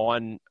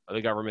on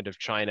the government of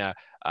China,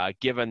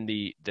 given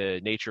the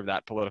nature of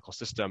that political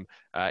system,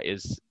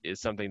 is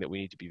something that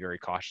we need to be very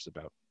cautious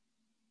about.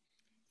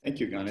 Thank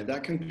you, Ghana.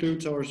 That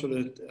concludes our sort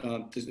of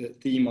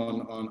theme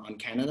on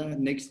Canada.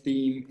 Next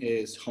theme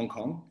is Hong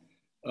Kong.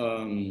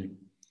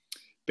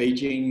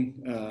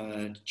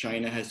 Beijing,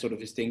 China has sort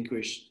of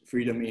extinguished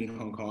freedom in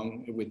Hong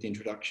Kong with the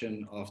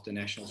introduction of the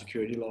national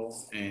security law,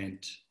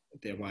 and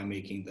thereby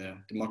making the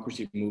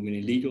democracy movement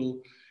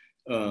illegal,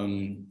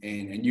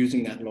 and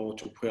using that law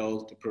to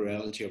quell the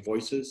plurality of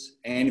voices,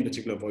 and in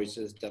particular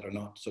voices that are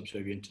not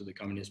subservient to the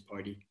Communist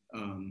Party.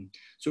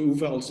 So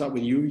Uffe, I'll start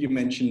with you. You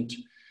mentioned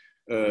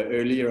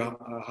earlier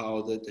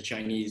how the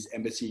Chinese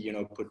embassy,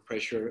 put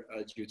pressure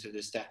due to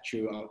the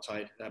statue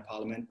outside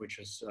Parliament, which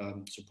was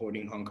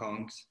supporting Hong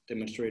Kong's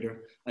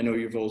demonstrator. I know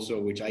you've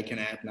also, which I can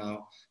add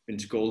now, been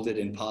scolded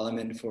in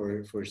Parliament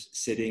for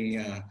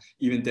sitting.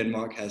 Even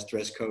Denmark has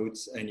dress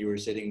codes, and you were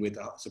sitting with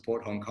a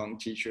Support Hong Kong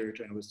t-shirt,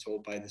 and was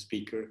told by the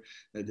speaker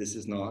that this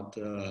is not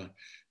the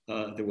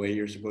way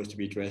you're supposed to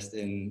be dressed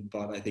in.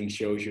 But I think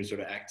shows your sort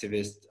of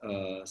activist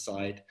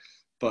side.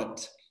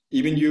 But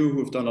even you,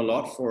 who've done a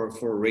lot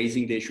for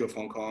raising the issue of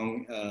Hong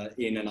Kong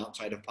in and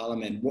outside of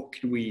Parliament, what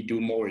can we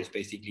do more is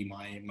basically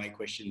my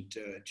question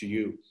to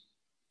you.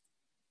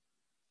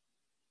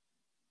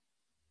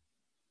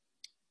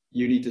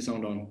 You need to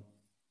sound on.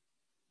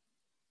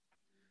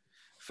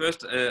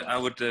 First, I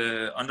would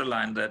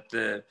underline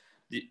that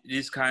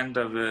these kind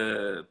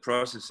of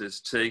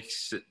processes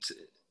takes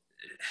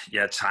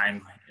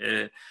time.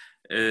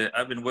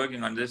 I've been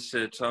working on this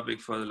topic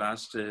for the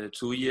last 2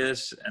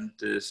 years, and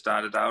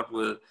started out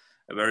with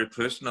a very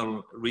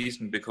personal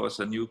reason, because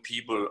I knew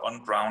people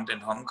on ground in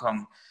Hong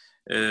Kong.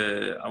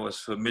 I was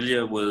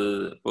familiar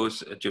with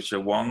both Joshua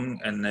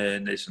Wong and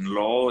Nathan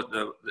Law,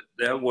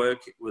 their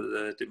work with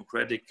the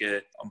democratic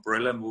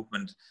umbrella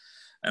movement.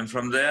 And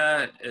from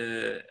there,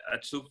 I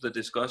took the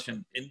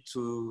discussion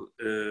into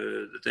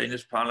the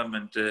Danish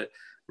Parliament,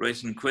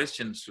 raising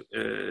questions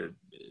to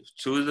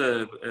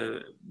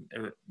the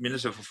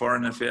Minister for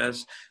Foreign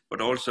Affairs,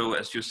 but also,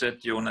 as you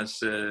said,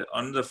 Jonas,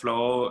 on the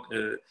floor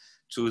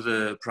to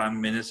the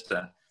Prime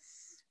Minister.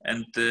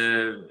 And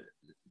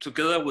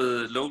together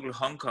with local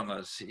Hong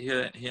Kongers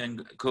here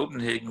in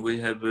Copenhagen, we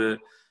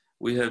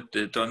have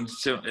done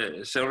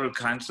several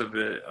kinds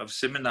of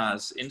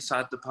seminars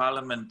inside the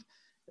Parliament.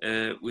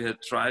 We have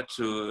tried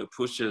to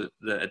push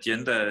the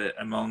agenda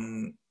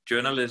among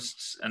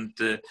journalists, and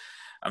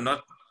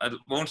I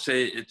won't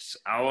say it's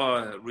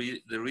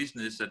the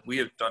reason is that we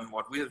have done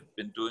what we have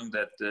been doing,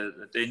 that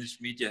the Danish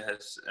media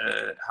has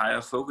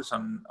higher focus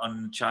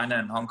on China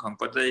and Hong Kong,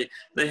 but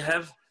they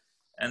have,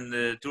 and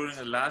during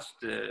the last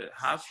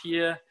half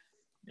year,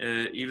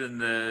 even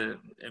the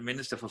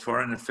Minister for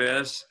Foreign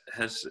Affairs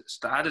has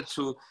started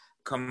to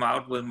come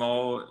out with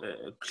more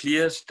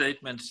clear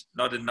statements.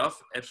 Not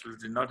enough,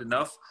 absolutely not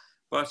enough,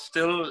 but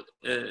still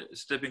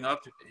stepping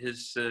up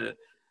his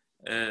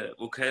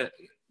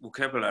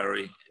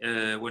vocabulary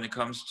when it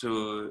comes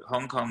to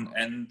Hong Kong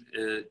and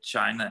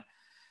China.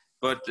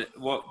 But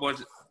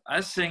what I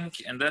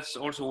think, and that's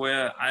also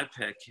where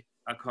IPAC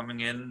are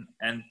coming in,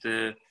 and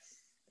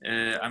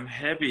I'm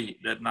happy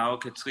that now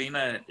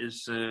Katrina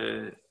is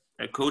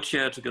a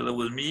co-chair together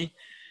with me,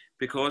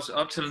 because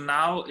up till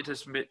now it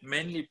has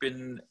mainly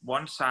been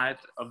one side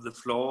of the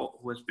floor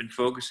who has been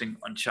focusing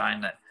on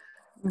China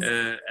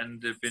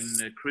and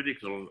been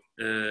critical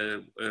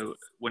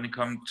when it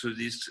comes to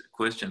these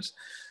questions.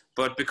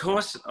 But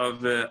because of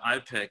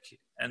IPAC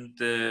and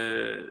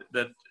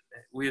that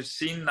we have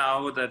seen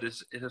now that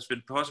it has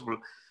been possible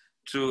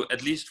to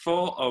at least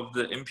 4 of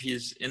the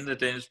MPs in the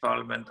Danish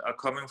Parliament are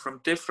coming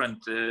from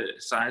different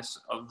sides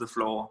of the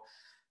floor.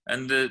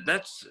 And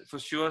that's for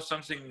sure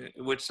something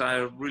which I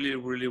really,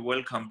 really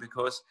welcome,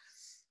 because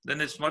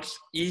then it's much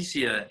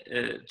easier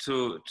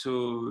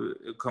to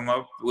come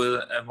up with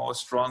a more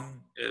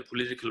strong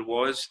political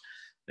voice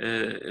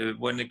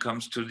when it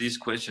comes to these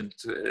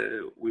questions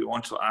we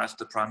want to ask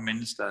the Prime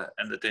Minister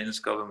and the Danish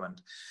government.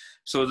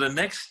 So the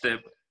next step,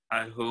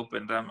 I hope,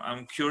 and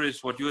I'm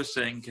curious what you're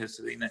saying,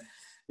 Katarina,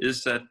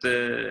 is that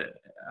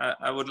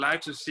I would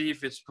like to see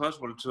if it's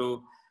possible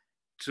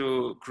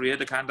to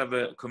create a kind of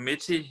a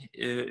committee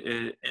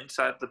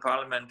inside the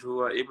Parliament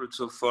who are able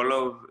to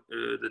follow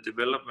the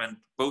development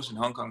both in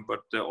Hong Kong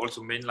but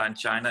also mainland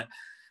China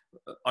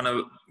on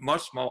a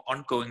much more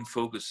ongoing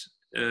focus.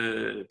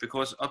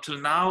 Because up till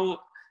now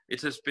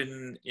it has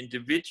been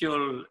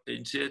individual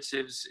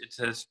initiatives, it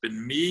has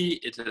been me,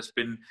 it has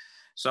been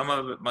some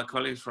of my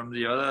colleagues from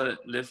the other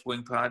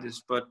left-wing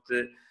parties, but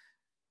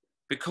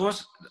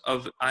because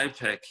of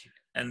IPAC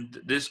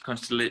and this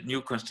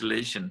new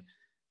constellation,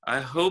 I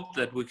hope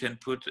that we can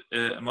put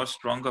a much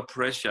stronger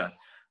pressure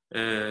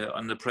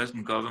on the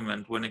present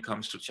government when it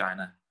comes to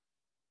China.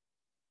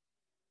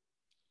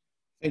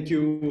 Thank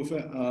you,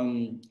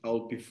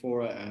 Uffe.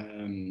 Before,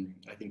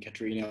 I think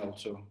Katarina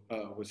also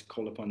was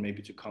called upon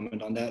maybe to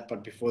comment on that,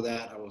 but before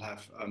that, I will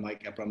have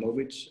Mike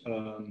Abramovich.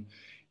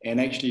 And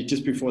actually,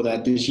 just before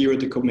that, this year at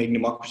the Copenhagen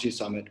Democracy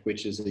Summit,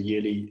 which is a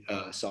yearly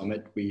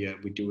summit we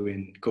do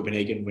in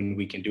Copenhagen when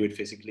we can do it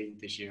physically.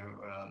 This year,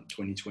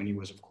 2020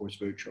 was of course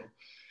virtual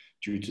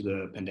due to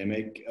the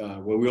pandemic,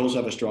 where we also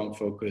have a strong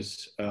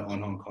focus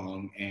on Hong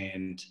Kong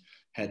and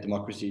had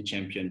democracy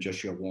champion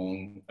Joshua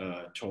Wong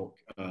talk.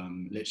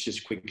 Let's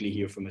just quickly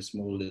hear from a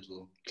small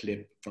little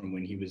clip from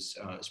when he was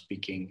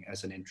speaking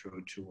as an intro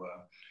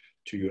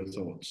to your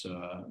thoughts,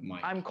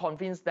 Mike. I'm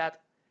convinced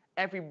that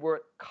every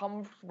word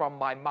comes from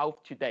my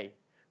mouth today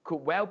could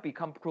well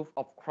become proof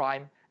of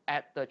crime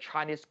at the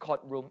Chinese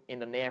courtroom in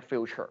the near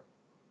future.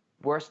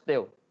 Worse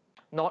still,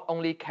 not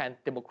only can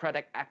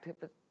democratic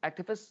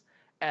activists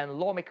and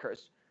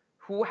lawmakers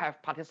who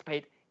have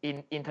participated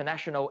in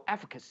international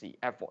advocacy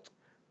efforts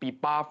be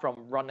barred from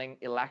running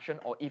election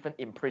or even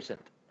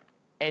imprisoned.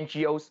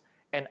 NGOs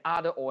and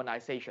other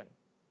organizations,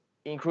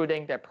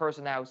 including their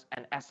personnel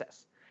and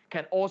assets,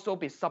 can also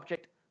be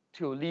subject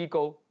to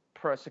legal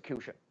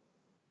persecution.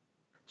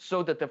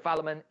 So the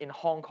development in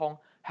Hong Kong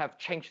have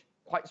changed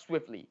quite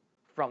swiftly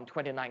from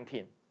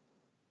 2019.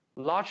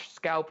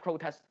 Large-scale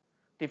protests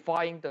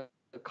defying the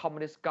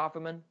communist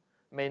government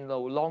may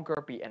no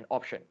longer be an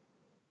option.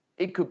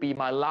 It could be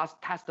my last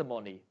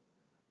testimony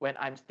when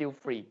I'm still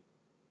free.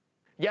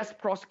 Yes,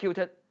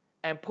 prosecuted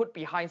and put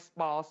behind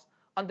bars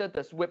under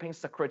the sweeping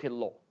security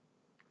law.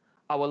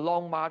 Our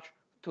long march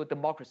to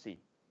democracy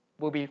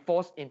will be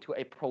forced into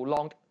a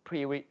prolonged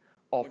period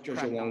of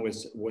Joshua Wong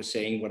was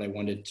saying what I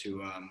wanted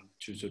to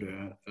sort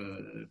of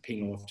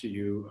ping off to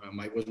you.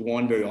 Mike, was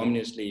warned very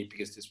ominously,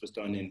 because this was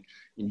done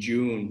in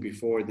June,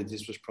 before that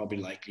this was probably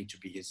likely to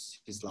be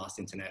his last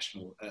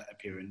international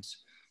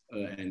appearance,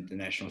 and the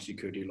national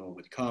security law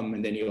would come.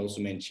 And then he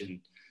also mentioned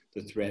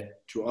the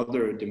threat to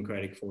other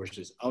democratic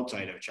forces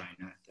outside of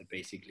China, that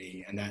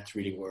basically, and that's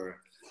really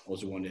where I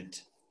also wanted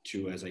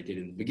to, as I did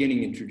in the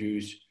beginning,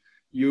 introduce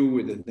you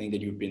with the thing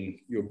that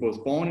you're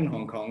both born in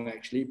Hong Kong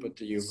actually, but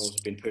you've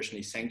also been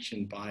personally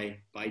sanctioned by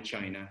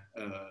China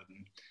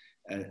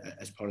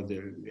as part of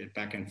the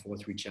back and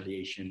forth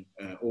retaliation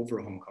over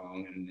Hong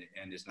Kong,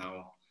 and is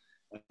now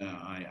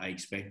I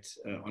expect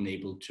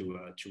unable to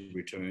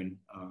return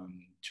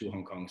to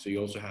Hong Kong. So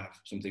you also have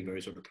something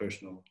very sort of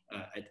personal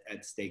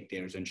at stake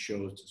there, and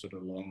shows the sort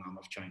of long arm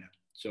of China.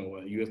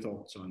 So your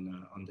thoughts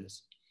on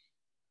this?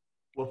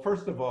 Well,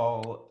 first of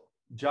all,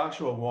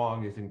 Joshua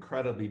Wong is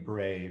incredibly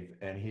brave,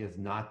 and he has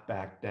not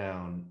backed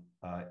down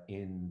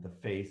in the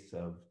face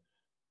of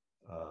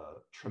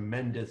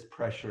tremendous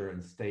pressure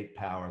and state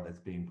power that's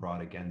being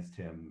brought against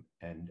him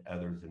and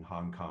others in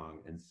Hong Kong.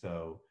 And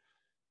so,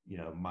 you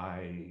know,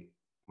 my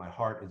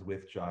heart is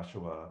with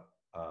Joshua.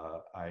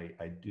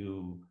 I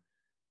do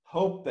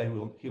hope that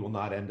he will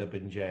not end up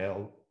in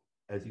jail,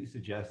 as you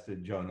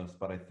suggested, Jonas,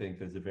 but I think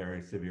there's a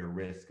very severe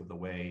risk of the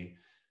way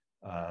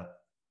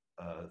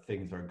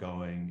things are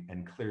going.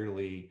 And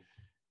clearly,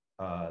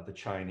 the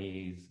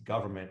Chinese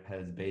government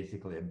has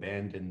basically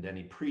abandoned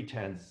any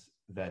pretense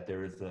that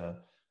there is a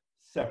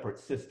separate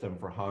system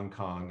for Hong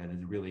Kong, and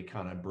is really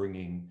kind of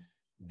bringing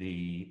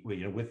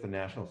with the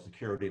national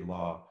security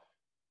law,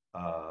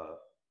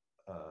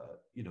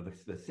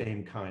 the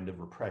same kind of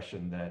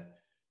repression that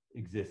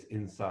exists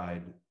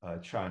inside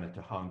China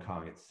to Hong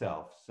Kong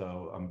itself.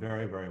 So I'm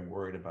very, very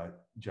worried about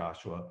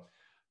Joshua.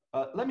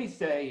 Let me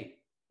say,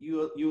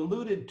 you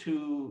alluded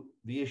to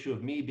the issue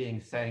of me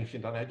being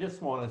sanctioned, and I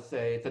just want to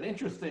say it's an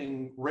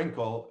interesting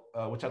wrinkle,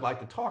 which I'd like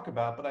to talk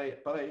about, but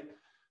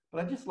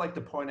I'd just like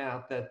to point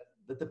out that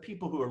the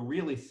people who are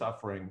really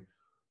suffering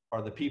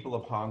are the people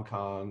of Hong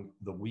Kong,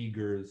 the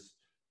Uyghurs,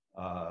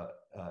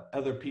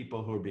 other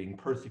people who are being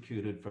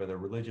persecuted for their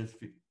religious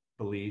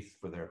beliefs,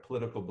 for their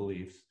political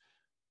beliefs.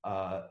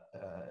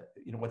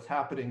 What's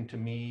happening to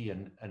me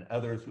and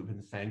others who've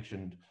been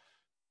sanctioned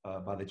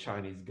by the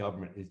Chinese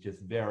government is just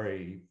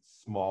very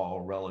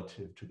small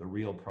relative to the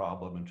real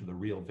problem and to the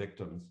real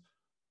victims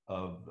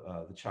of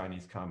the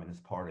Chinese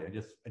Communist Party.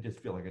 I just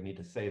feel like I need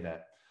to say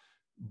that.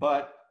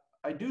 But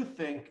I do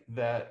think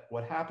that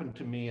what happened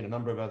to me and a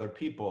number of other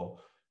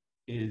people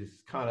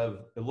is kind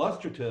of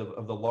illustrative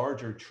of the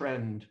larger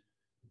trend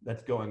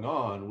that's going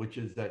on, which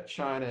is that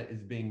China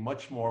is being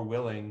much more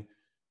willing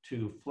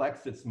to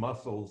flex its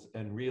muscles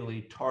and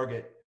really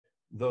target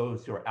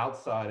those who are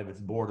outside of its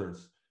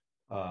borders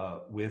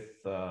with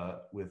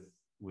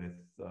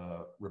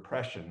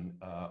repression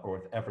or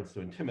with efforts to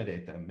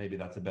intimidate them. Maybe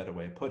that's a better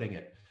way of putting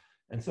it.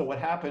 And so what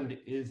happened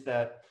is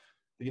that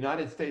the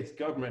United States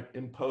government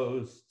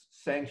imposed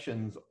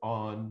sanctions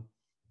on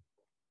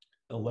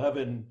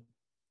 11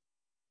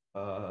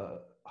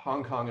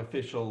 Hong Kong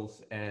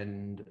officials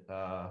and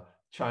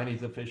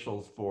Chinese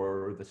officials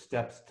for the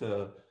steps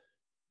to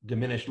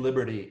diminish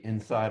liberty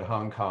inside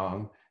Hong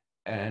Kong.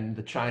 And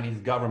the Chinese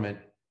government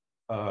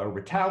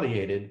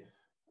retaliated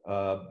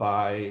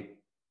by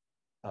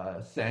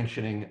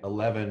sanctioning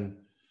 11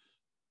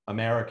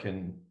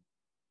 Americans,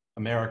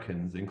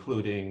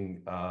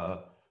 including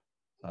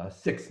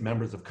 6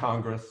 members of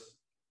Congress,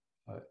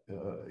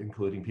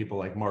 including people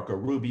like Marco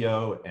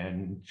Rubio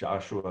and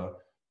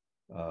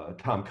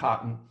Tom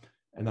Cotton,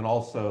 and then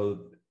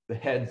also the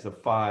heads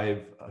of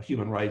 5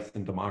 human rights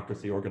and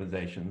democracy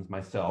organizations,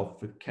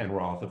 myself, Ken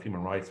Roth of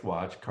Human Rights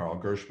Watch, Carl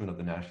Gershman of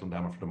the National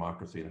Endowment for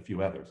Democracy, and a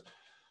few others.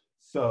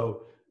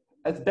 So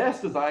as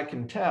best as I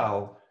can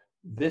tell,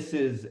 this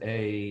is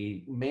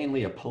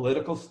mainly a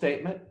political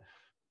statement.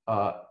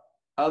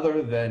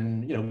 Other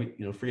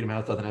than, Freedom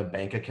House doesn't have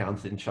bank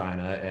accounts in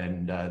China,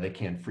 and they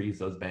can't freeze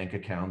those bank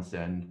accounts.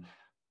 And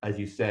as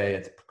you say,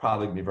 it's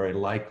probably going to be very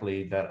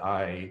likely that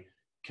I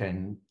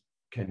can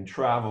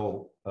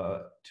travel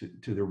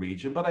to the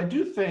region. But I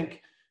do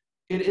think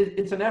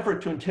it's an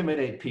effort to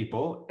intimidate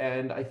people.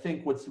 And I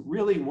think what's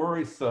really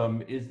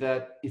worrisome is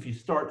that if you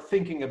start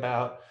thinking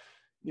about,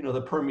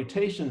 the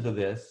permutations of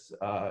this,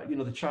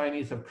 the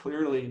Chinese have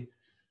clearly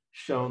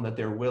shown that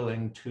they're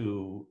willing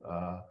to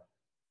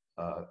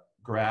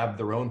grab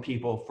their own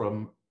people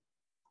from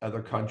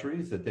other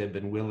countries, that they've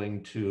been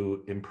willing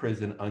to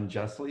imprison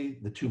unjustly,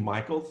 the 2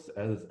 Michaels,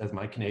 as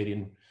my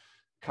Canadian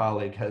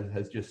colleague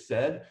has just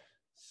said.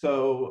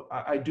 So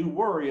I do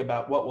worry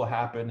about what will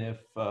happen if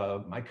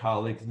my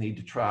colleagues need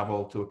to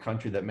travel to a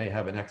country that may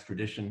have an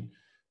extradition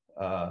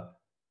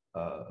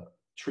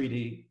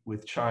treaty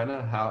with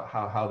China,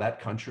 how that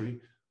country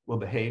will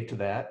behave to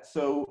that.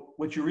 So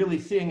what you're really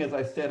seeing, as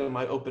I said in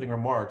my opening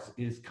remarks,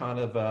 is kind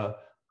of a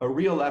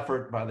real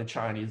effort by the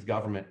Chinese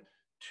government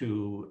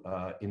to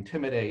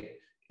intimidate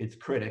its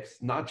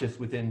critics, not just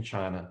within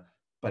China,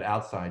 but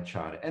outside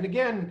China. And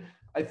again,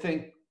 I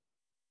think,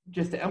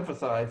 just to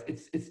emphasize,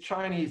 it's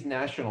Chinese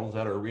nationals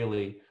that are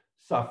really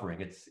suffering.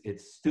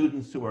 It's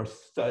students who are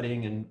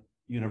studying in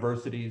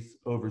universities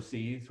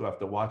overseas who have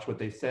to watch what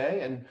they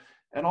say.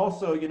 And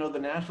also, the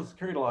national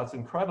security law is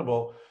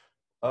incredible.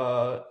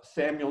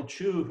 Samuel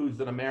Chu, who's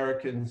an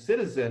American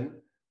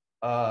citizen,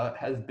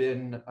 has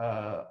been,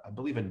 I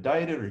believe,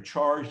 indicted or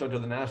charged under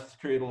the national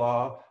security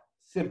law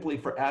simply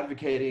for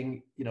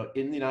advocating,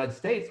 in the United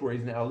States, where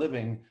he's now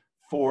living,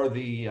 for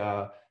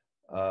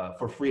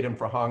for freedom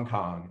for Hong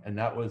Kong, and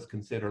that was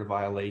considered a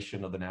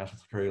violation of the national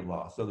security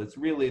law. So it's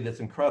really this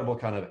incredible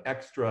kind of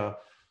extra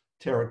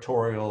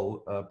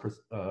territorial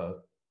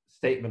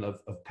statement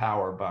of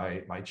power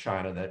by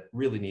China that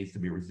really needs to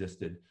be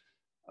resisted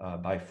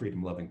by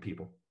freedom-loving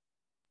people.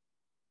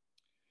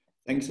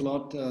 Thanks a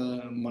lot,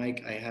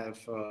 Mike. I have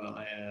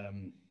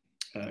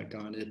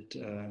Garnet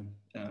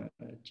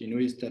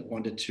Genuis that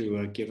wanted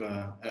to give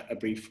a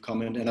brief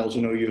comment, and I also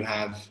know you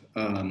have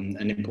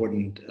an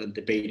important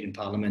debate in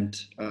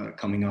Parliament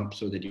coming up,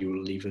 so that you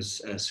will leave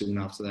us soon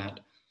after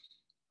that.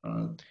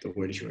 The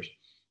word is yours.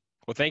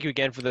 Well, thank you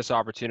again for this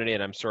opportunity,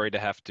 and I'm sorry to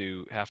have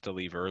to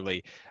leave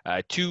early.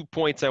 2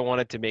 points I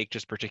wanted to make,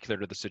 just particular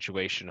to the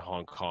situation in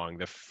Hong Kong.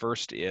 The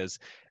first is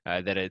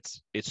that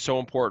it's so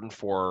important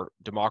for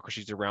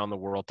democracies around the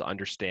world to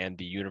understand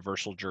the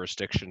universal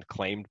jurisdiction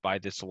claimed by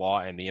this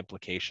law and the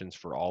implications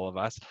for all of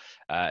us.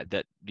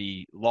 That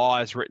the law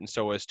is written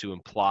so as to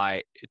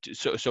imply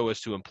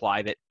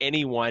that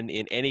anyone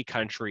in any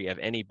country of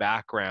any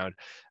background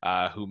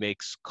who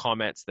makes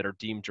comments that are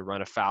deemed to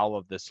run afoul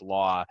of this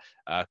law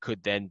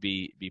could then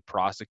be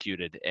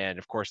prosecuted. And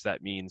of course,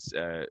 that means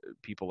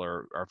people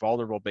are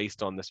vulnerable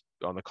based on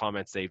the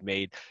comments they've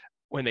made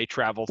when they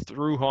travel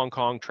through Hong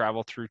Kong,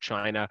 travel through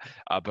China,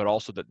 but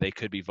also that they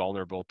could be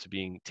vulnerable to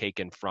being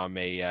taken from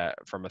a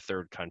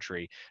third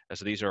country.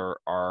 So these are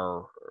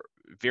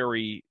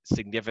very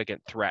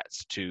significant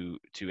threats to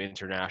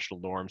international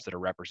norms that are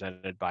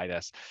represented by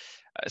this.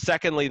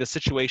 Secondly, the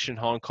situation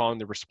in Hong Kong,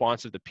 the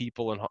response of the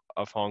people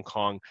of Hong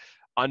Kong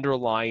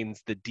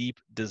underlines the deep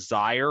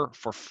desire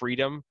for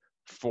freedom,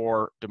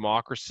 for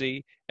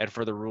democracy, and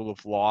for the rule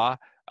of law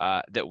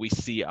that we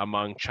see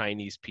among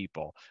Chinese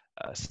people.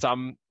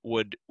 Some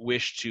would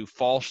wish to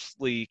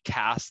falsely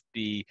cast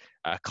the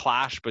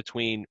clash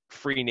between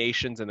free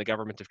nations and the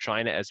government of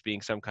China as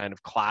being some kind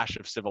of clash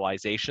of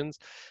civilizations.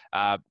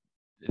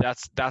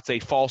 That's a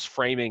false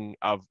framing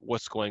of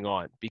what's going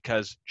on,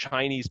 because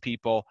Chinese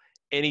people,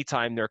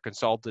 anytime they're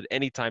consulted,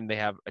 anytime they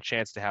have a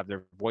chance to have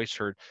their voice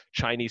heard,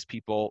 Chinese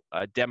people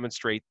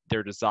demonstrate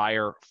their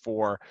desire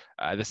for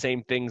the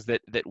same things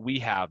that we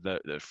have, the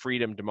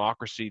freedom,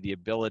 democracy, the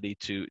ability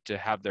to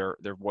have their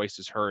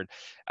voices heard.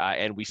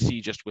 And we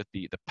see just with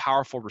the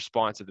powerful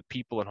response of the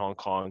people in Hong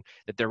Kong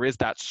that there is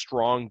that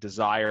strong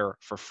desire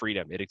for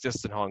freedom. It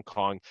exists in Hong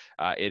Kong.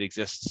 It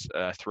exists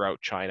throughout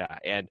China.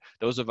 And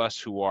those of us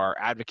who are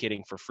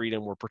advocating for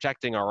freedom, we're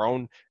protecting our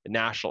own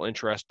national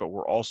interest, but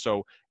we're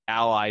also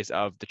allies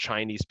of the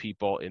Chinese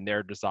people in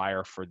their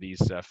desire for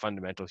these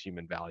fundamental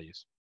human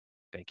values.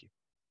 Thank you.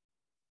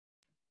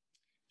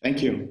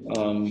 Thank you.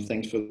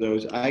 Thanks for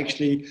those.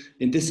 Actually,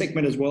 in this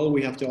segment as well,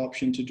 we have the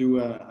option to do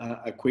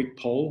a quick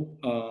poll.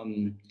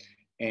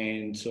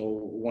 And so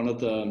one of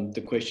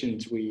the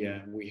questions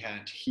we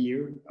had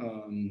here,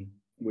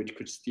 which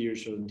could steer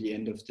sort of the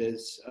end of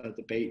this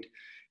debate,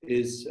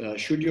 is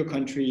should your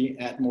country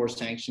add more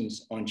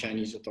sanctions on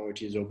Chinese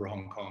authorities over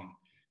Hong Kong?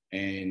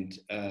 And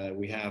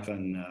we have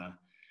an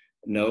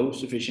no,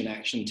 sufficient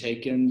action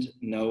taken.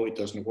 No, it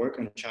doesn't work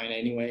on China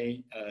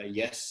anyway.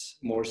 Yes,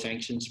 more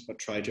sanctions, but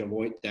try to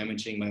avoid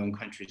damaging my own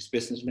country's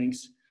business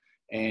links.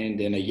 And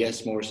then a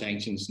yes, more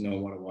sanctions, no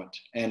matter what.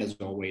 And as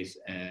always,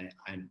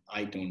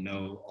 I don't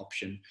know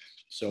option.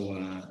 So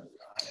I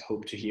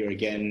hope to hear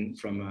again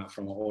from our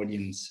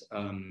audience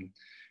on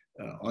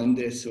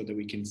this, so that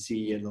we can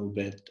see a little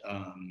bit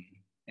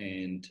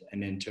and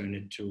then turn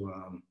it to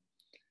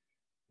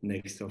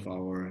next of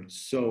our.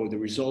 So the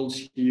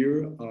results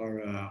here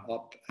are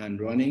up and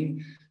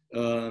running.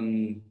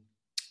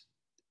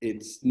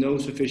 It's no,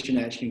 sufficient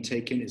action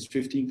taken is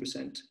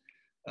 15%.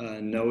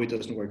 No, it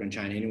doesn't work on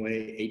China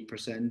anyway,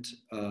 8%.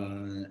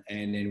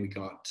 And then we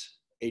got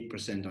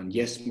 8% on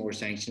yes, more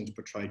sanctions,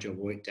 but try to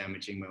avoid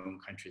damaging my own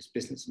country's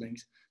business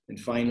links. And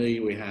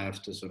finally, we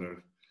have the sort of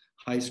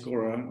high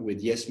scorer with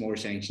yes, more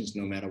sanctions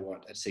no matter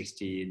what at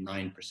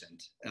 69%.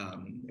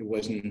 It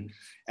wasn't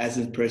as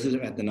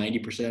impressive at the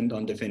 90%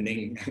 on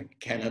defending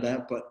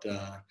Canada, but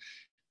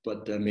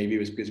maybe it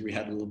was because we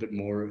had a little bit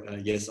more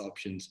yes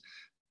options.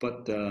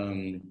 But Katerina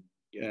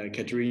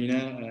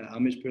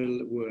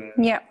Amispil,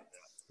 yeah.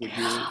 Would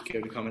you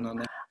care to comment on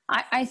that?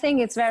 I think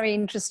it's very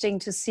interesting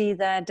to see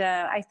that.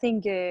 I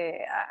think,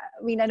 I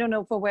mean, I don't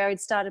know for where it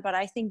started, but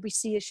I think we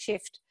see a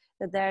shift,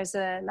 that there's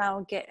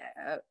now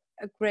a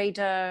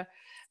greater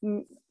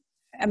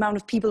amount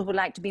of people who would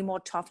like to be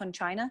more tough on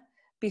China.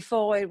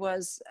 Before it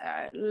was,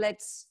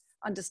 let's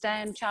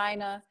understand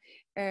China,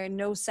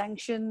 no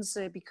sanctions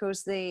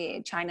because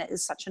China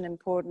is such an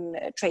important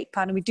trade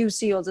partner. We do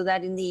see also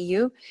that in the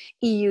EU.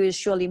 EU is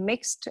surely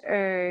mixed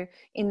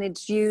in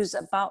its views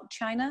about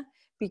China,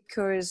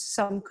 because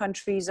some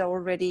countries are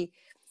already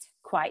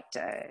quite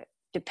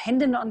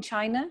dependent on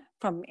China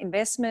from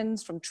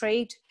investments, from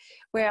trade,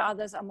 where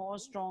others are more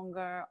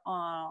stronger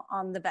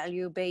on the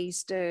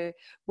value-based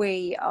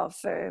way of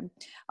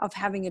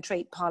having a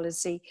trade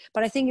policy.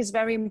 But I think it's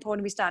very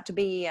important we start to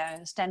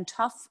stand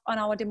tough on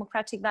our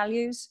democratic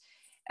values.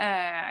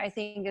 I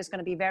think it's going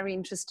to be very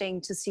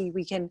interesting to see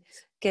we can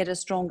get a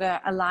stronger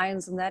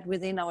alliance on that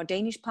within our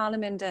Danish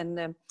parliament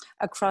and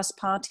across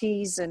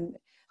parties, and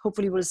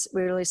hopefully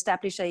we'll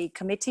establish a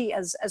committee,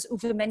 as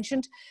Uffe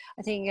mentioned.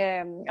 I think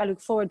I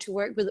look forward to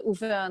work with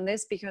Uffe on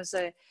this, because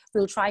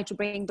we'll try to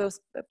bring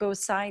both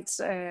sides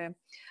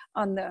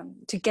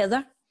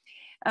together.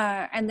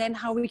 And then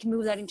how we can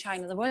move that in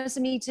China. There was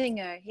a meeting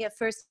here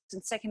 1st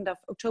and 2nd of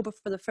October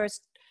for the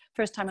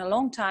first time in a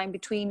long time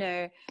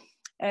between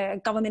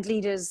government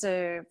leaders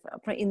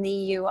in the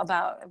EU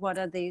about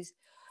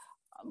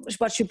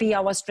what should be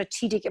our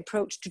strategic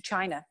approach to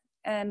China.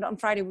 And on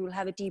Friday we will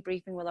have a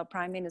debriefing with our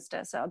Prime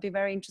Minister. So it'll be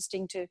very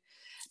interesting to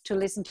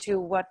listen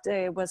to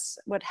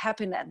what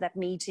happened at that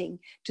meeting,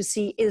 to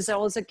see is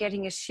also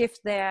getting a shift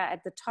there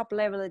at the top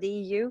level of the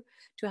EU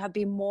to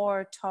be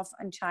more tough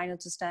on China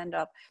to stand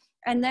up.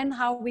 And then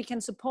how we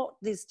can support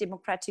these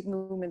democratic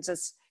movements,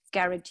 as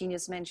Garrett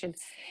Genius mentioned,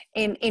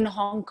 in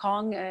Hong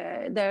Kong.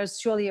 There's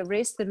surely a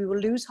risk that we will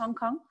lose Hong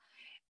Kong.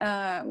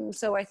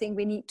 So I think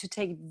we need to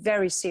take it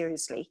very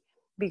seriously,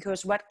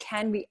 because what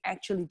can we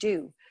actually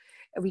do?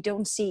 We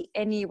don't see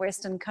any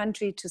Western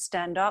country to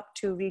stand up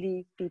to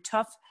really be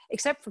tough,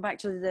 except from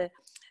actually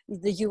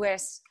the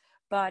US.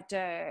 But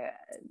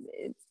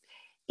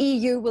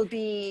EU will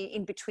be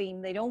in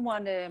between. They don't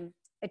want a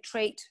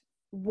trade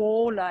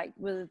war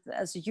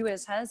as the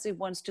US has. It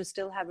wants to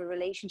still have a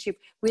relationship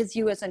with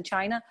US and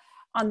China.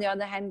 On the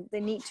other hand, they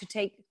need to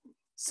take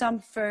some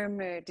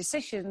firm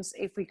decisions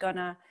if we're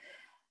gonna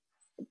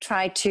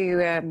try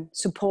to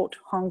support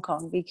Hong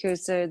Kong,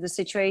 because the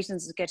situation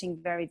is getting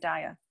very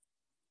dire.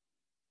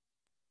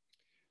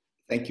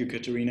 Thank you,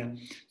 Katarina.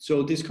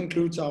 So this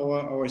concludes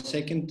our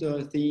second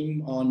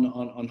theme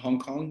on Hong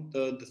Kong.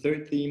 The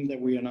third theme that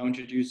we are now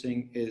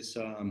introducing is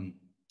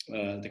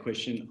the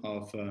question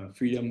of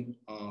freedom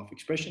of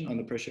expression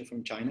under pressure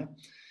from China.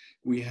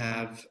 We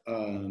have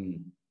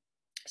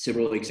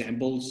several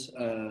examples.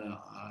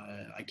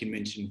 I can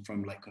mention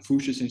from like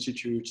Confucius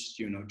Institutes,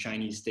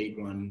 Chinese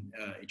state-run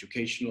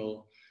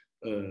educational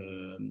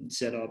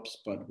setups,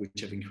 but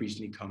which have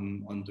increasingly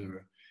come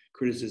under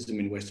criticism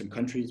in Western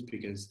countries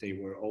because they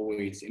were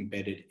always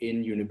embedded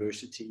in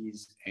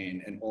universities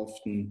and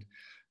often,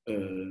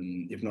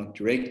 if not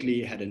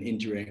directly, had an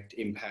indirect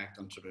impact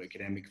on sort of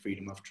academic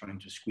freedom of trying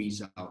to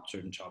squeeze out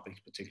certain topics,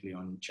 particularly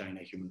on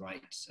China, human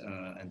rights,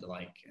 and the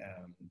like.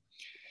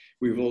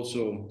 We've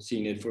also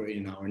seen it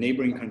in our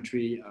neighboring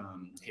country.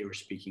 Here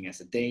speaking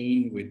as a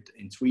Dane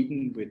in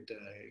Sweden with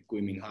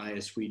Gui Minhai,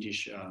 a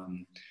Swedish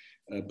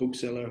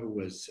bookseller who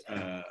was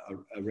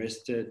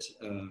arrested,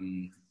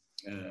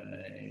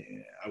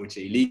 I would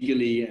say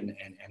illegally, and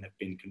have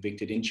been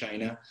convicted in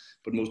China.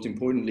 But most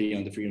importantly,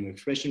 on the freedom of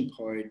expression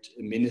part,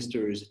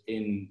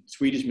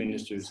 Swedish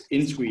ministers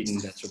in Sweden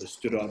that sort of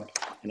stood up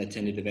and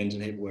attended events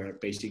and were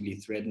basically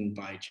threatened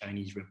by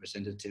Chinese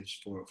representatives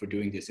for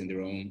doing this in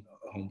their own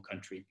home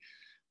country.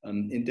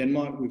 In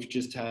Denmark, we've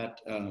just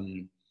had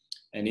an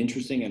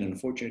interesting and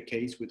unfortunate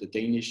case with a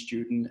Danish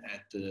student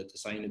at the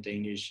Design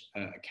Danish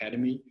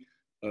Academy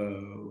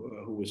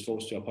who was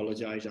forced to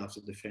apologize after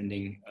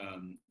defending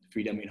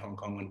freedom in Hong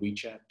Kong on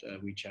WeChat,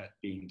 WeChat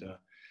being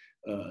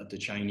the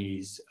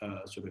Chinese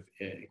sort of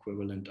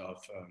equivalent of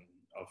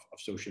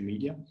social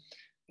media.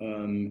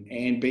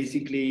 And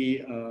basically,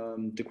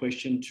 the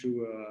question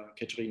to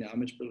Katarina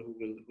Amitsbøl, who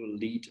will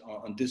lead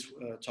on this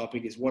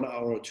topic, is what are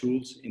our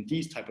tools in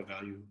these type of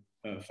value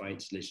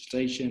fights,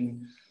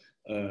 legislation,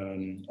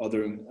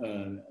 other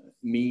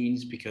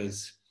means,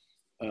 because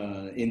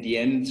in the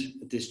end,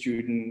 this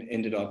student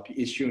ended up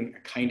issuing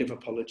a kind of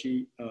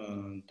apology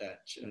that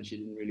she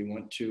didn't really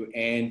want to,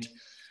 and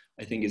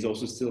I think is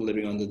also still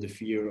living under the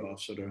fear of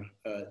sort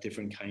of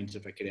different kinds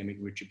of academic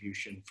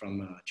retribution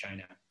from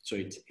China. So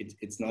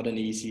it's not an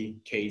easy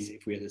case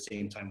if we at the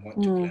same time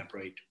want to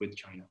collaborate with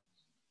China.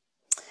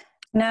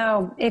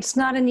 No, it's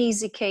not an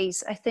easy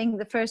case. I think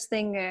the first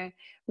thing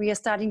we are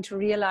starting to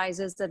realize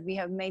is that we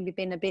have maybe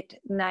been a bit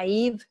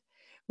naive.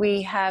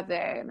 We have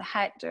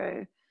had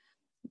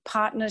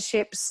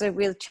partnerships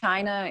with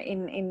China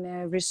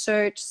in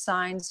research,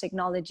 science,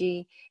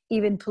 technology,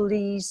 even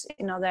police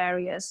in other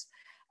areas.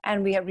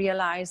 And we have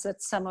realized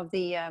that some of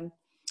the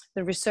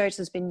research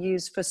has been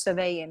used for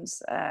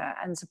surveillance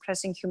and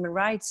suppressing human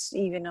rights,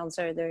 even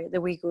also the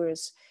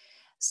Uyghurs.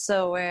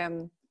 So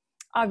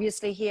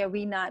obviously here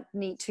we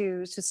need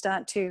to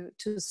start to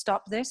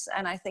stop this.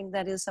 And I think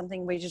that is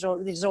something which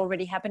is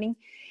already happening.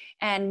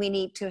 And we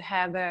need to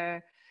have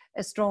a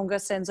stronger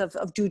sense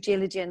of due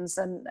diligence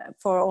and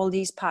for all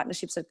these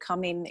partnerships that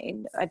come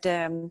in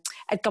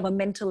at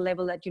governmental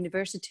level, at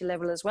university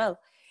level as well.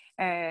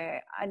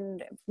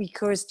 And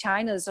because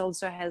China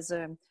also has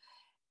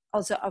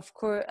of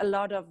course a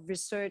lot of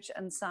research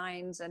and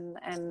science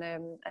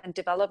and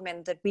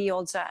development that we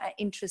also are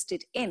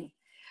interested in,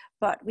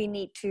 but we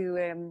need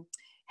to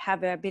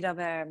have a bit of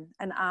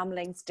an arm's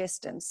length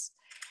distance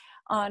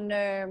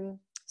on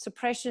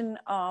suppression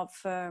of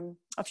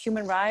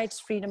human rights,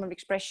 freedom of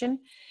expression.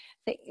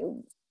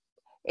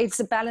 It's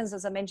a balance,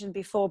 as I mentioned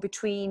before,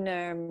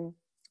 between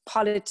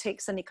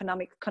politics and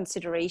economic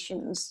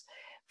considerations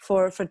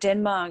for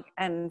Denmark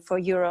and for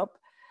Europe.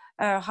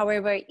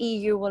 However,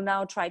 EU will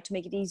now try to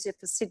make it easier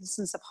for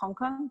citizens of Hong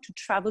Kong to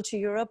travel to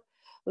Europe,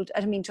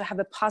 to have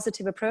a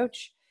positive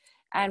approach,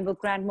 and will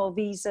grant more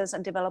visas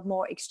and develop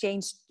more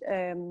exchange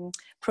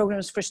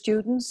programs for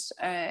students.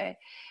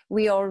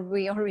 We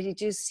already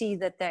do see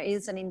that there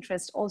is an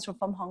interest also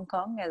from Hong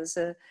Kong, as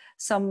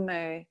some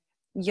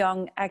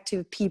young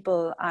active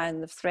people are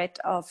in the threat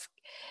of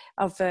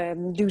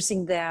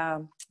losing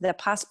their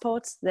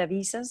passports, their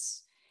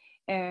visas,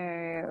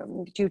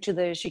 due to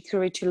the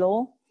security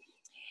law.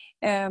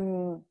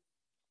 To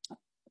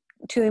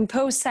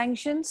impose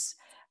sanctions,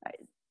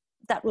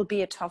 that will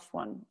be a tough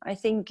one. I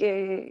think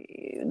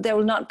there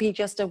will not be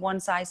just a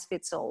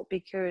one-size-fits-all,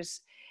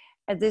 because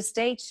at this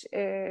stage,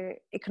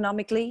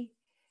 economically,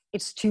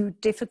 it's too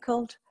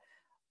difficult.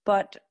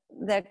 But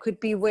there could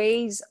be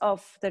ways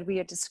that we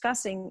are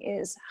discussing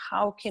is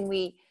how can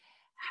we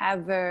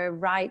have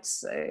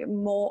rights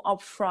more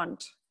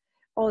upfront.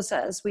 Also,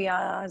 as we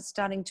are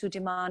starting to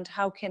demand,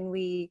 how can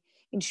we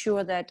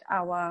ensure that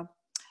our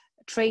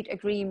trade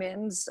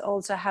agreements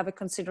also have a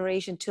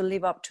consideration to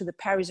live up to the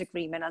Paris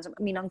Agreement,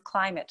 on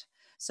climate.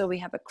 So we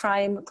have a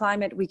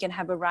climate, we can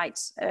have a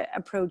rights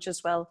approach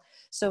as well.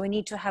 So we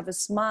need to have a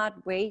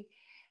smart way,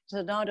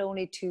 so not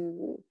only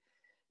to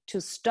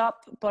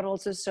stop, but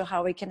also so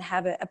how we can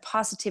have a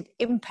positive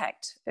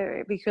impact.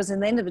 Because in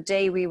the end of the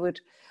day, we would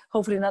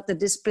hopefully not let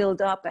this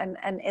build up and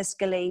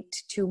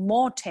escalate to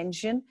more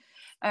tension.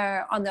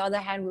 On the other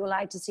hand, we would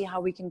like to see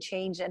how we can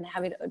change and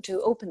have it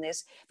to open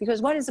this.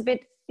 Because what is a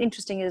bit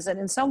interesting is that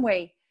in some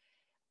way,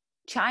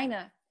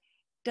 China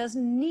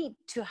doesn't need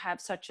to have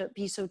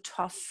be so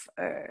tough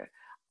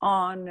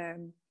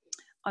on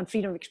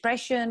freedom of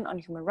expression, on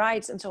human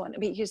rights, and so on,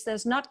 because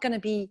there's not going to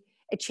be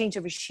a change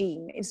of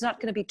regime. It's not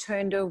going to be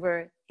turned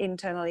over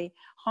internally.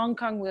 Hong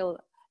Kong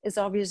is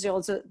obviously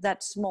also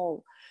that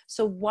small.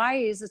 So why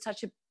is it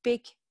such a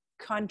big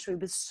country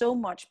with so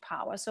much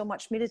power, so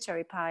much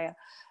military power,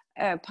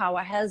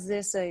 has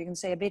this, you can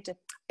say, a bit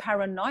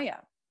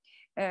paranoia,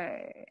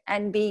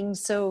 and being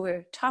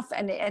so tough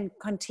and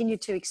continue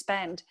to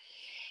expand?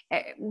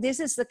 This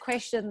is the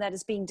question that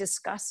is being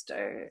discussed,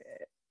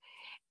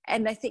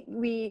 and I think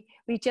we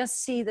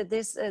just see that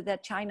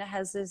that China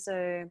has this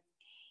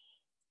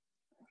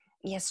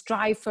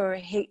strive for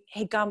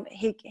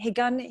hegemony,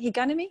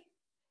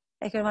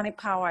 economic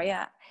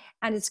power,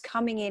 and it's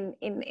coming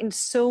in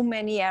so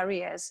many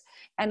areas,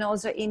 and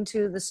also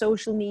into the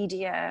social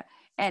media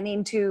and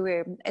into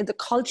the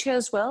culture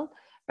as well,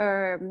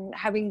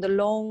 having the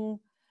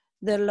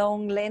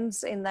long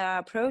lens in their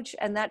approach,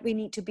 and that we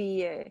need to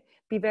be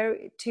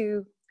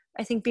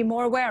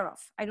more aware of.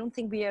 I don't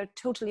think we are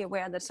totally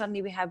aware that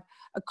suddenly we have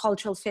a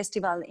cultural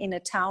festival in a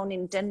town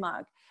in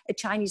Denmark, a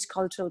Chinese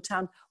cultural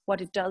town, what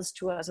it does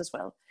to us as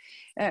well.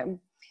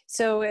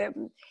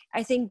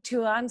 I think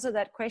to answer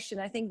that question,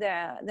 I think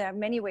there are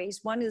many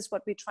ways. One is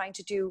what we're trying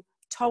to do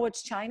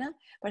towards China,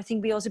 but I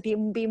think we also be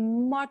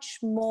much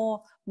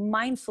more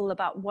mindful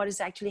about what is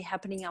actually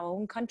happening in our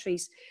own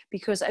countries,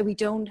 because we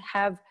don't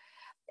have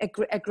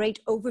a great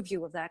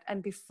overview of that.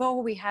 And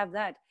before we have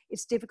that,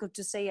 it's difficult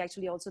to say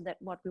actually also that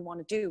what we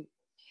want to do.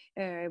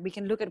 We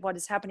can look at what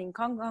is happening in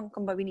Hong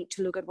Kong, but we need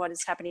to look at what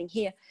is happening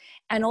here,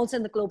 and also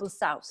in the global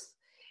South.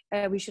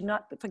 We should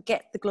not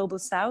forget the global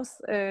South,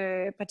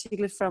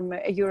 particularly from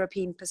a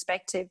European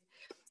perspective,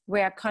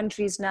 where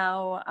countries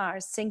now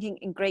are sinking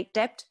in great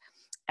debt,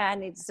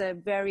 and it's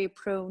very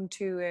prone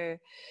to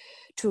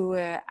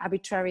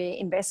arbitrary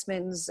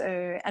investments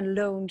and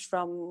loans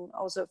from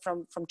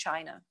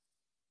China.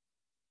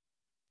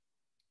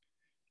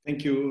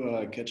 Thank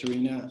you,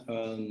 Katarina.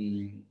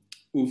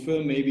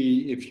 Uffe,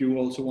 maybe if you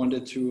also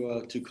wanted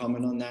to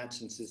comment on that,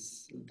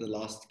 since the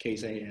last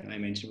case I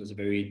mentioned was a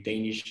very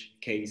Danish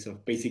case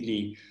of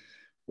basically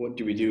what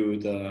do we do?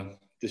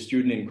 The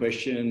student in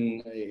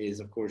question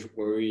is of course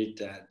worried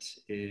that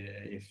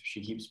if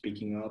she keeps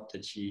speaking up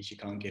that she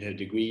can't get her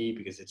degree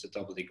because it's a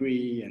double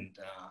degree, and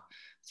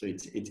so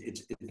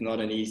it's not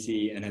an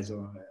easy, and has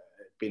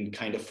been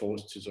kind of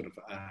forced to sort of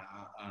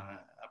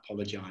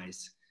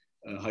apologize.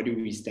 How do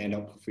we stand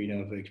up for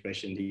freedom of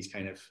expression in these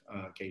kind of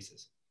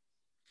cases?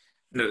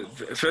 No,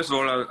 first of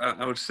all,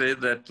 I would say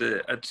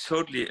that I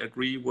totally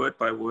agree word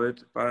by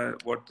word by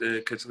what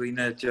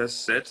Katarina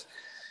just said.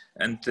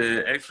 And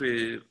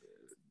actually,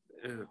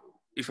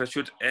 if I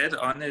should add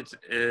on it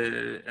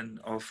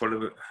or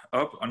follow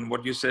up on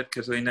what you said,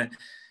 Katarina,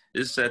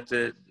 is that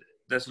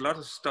there's a lot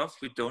of stuff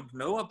we don't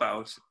know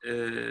about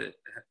the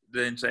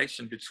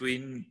interaction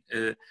between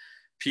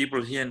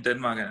people here in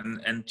Denmark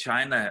and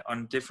China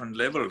on different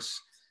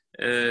levels.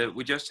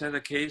 We just had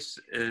a case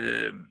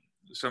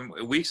some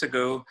weeks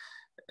ago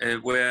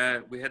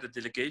where we had a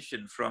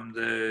delegation from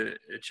the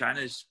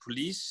Chinese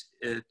police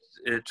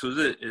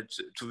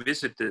to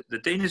visit the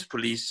Danish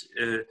police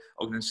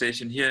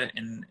organization here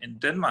in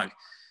Denmark.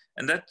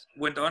 And that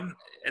went on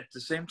at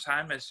the same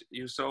time as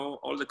you saw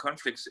all the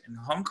conflicts in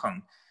Hong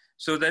Kong.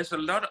 So there's a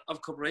lot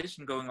of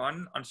cooperation going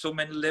on so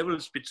many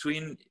levels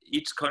between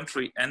each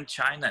country and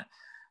China.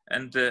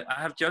 And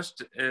I have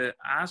just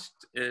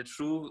asked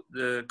through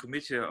the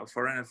Committee of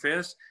Foreign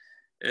Affairs,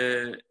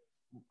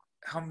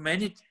 how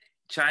many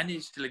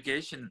Chinese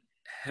delegation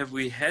have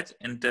we had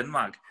in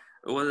Denmark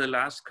over the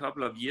last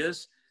couple of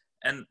years,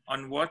 and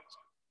on what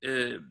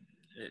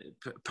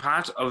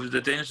part of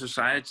the Danish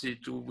society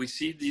do we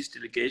see these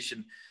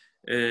delegation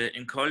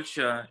in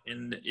culture,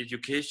 in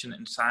education,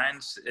 in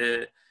science,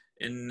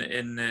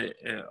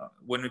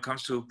 when it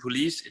comes to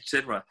police,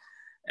 etc.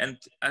 And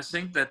I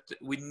think that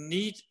we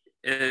need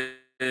a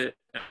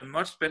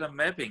much better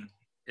mapping,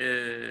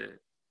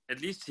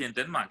 at least here in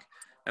Denmark,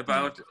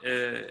 about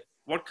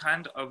what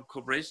kind of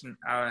cooperation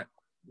are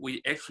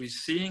we actually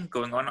seeing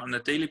going on a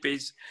daily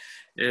basis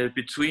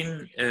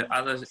between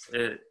other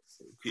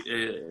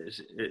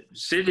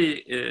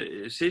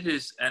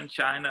cities and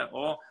China,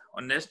 or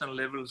on national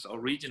levels or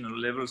regional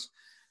levels.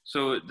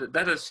 So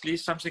that is at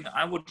least something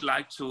I would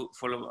like to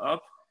follow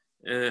up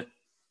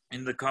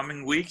in the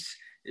coming weeks,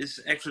 is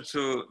actually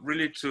to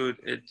really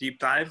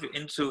dive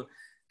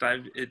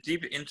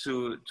deep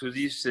into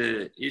these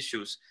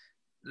issues.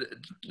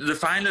 The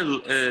final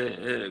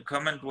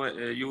comment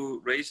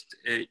you raised,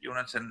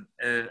 Jonathan,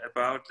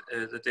 about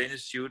the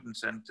Danish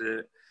students and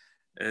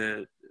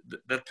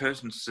that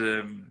person's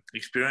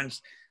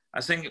experience.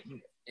 I think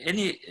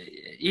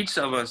each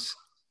of us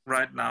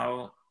right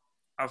now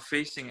are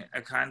facing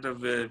a kind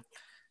of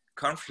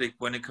conflict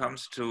when it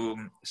comes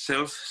to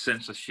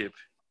self-censorship.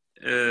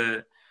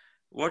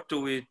 What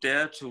do we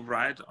dare to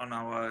write on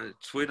our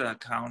Twitter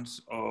accounts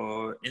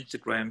or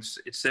Instagrams,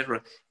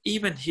 etc.?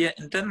 Even here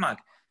in Denmark,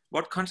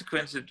 what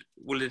consequences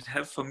will it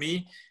have for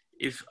me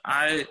if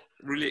I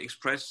really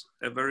express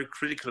a very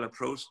critical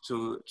approach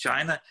to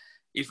China,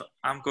 if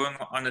I'm going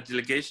on a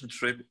delegation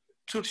trip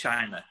to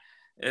China?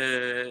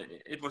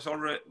 It was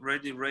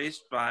already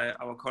raised by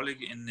our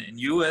colleague in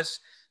US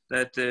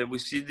that we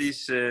see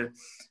these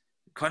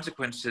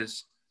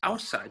consequences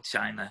outside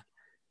China.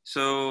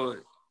 So,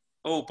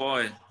 oh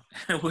boy,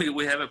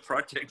 we have a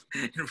project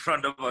in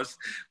front of us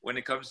when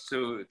it comes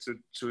to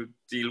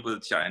deal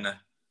with China.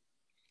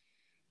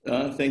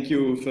 Thank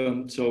you.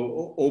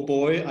 So, oh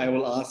boy, I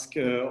will ask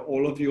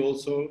all of you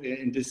also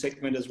in this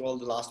segment as well,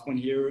 the last one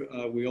here.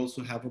 We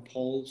also have a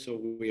poll. So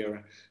we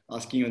are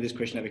asking on this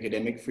question of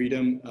academic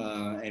freedom.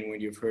 And when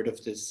you've heard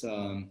of this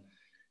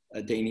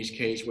Danish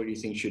case, what do you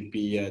think should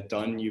be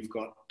done? You've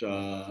got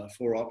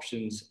 4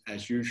 options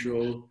as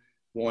usual.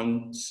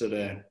 1, sort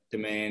of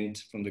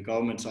demand from the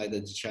government side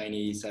that the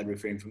Chinese side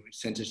refrain from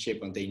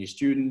censorship on Danish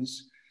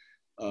students.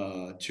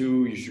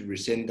 2, you should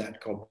rescind that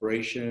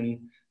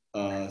cooperation.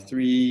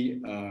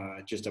 3,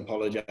 just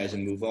apologize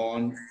and move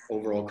on.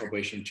 Overall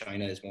cooperation with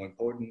China is more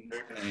important.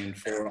 And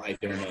 4, I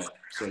don't know.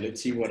 So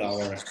let's see what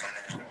our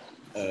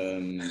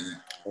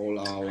all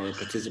our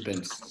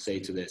participants say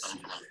to this.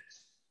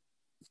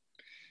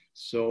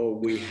 So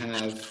we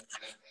have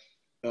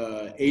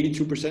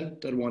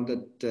 82% that want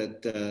that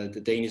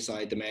the Danish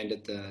side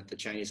demanded the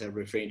Chinese side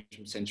refrain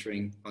from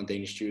censoring on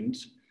Danish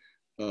students,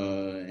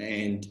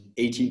 and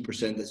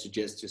 18% that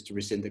suggest just to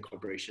rescind the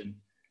cooperation.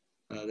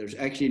 There's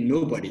actually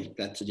nobody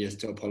that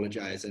suggests to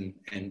apologize and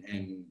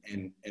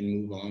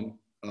move on,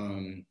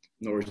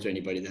 nor is there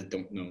anybody that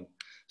don't know.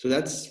 So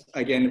that's,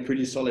 again, a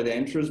pretty solid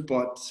answers,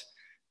 but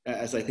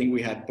as I think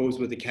we had both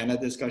with the Canada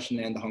discussion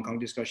and the Hong Kong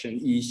discussion,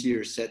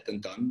 easier said than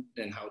done,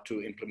 than how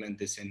to implement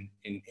this in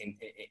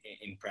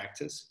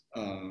practice.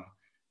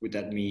 Would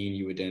that mean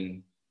you would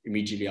then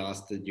immediately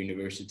ask the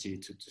university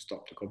to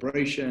stop the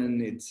cooperation?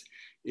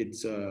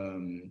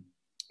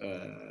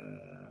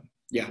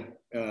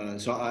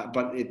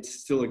 But it's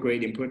still a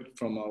great input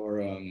from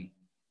our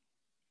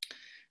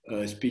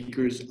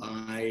speakers.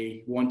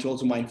 I want to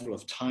also mindful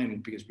of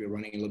time because we're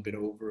running a little bit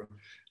over.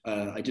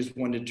 I just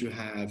wanted to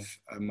have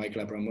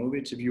Michael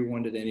Abramovich, if you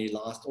wanted any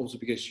last, also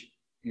because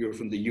you're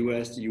from the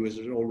US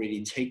has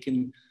already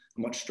taken a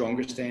much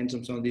stronger stance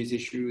on some of these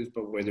issues,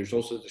 but where there's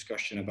also a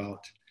discussion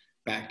about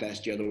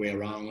backlash the other way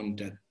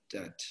around,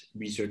 that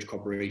research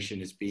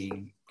cooperation is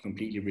being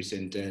completely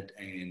rescinded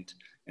and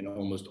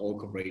almost all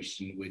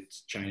cooperation with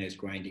China is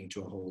grinding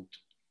to a halt.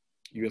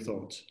 Your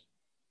thoughts?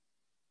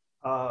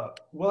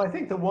 Well, I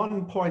think the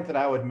one point that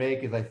I would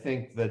make is I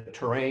think the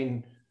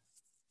terrain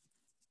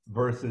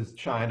versus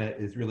China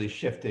is really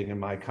shifting in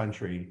my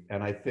country.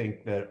 And I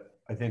think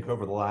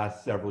over the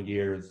last several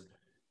years,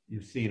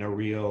 you've seen a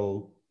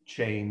real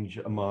change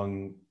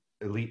among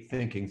elite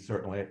thinking,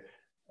 certainly,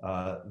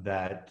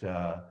 that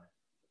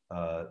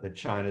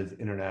China's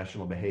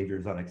international behavior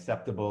is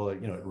unacceptable.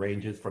 It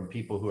ranges from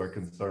people who are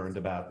concerned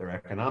about their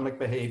economic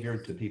behavior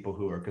to people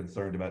who are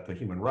concerned about their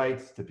human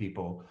rights to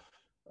people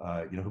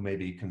who may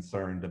be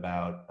concerned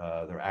about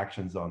their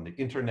actions on the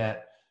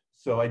internet.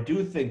 So I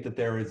do think that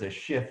there is a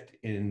shift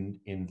in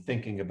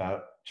thinking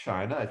about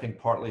China. I think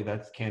partly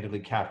that's candidly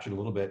captured a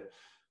little bit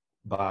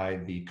by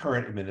the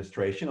current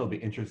administration. It'll be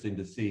interesting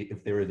to see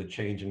if there is a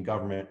change in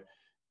government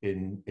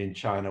in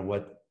China.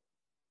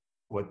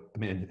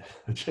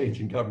 A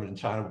change in government in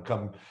China will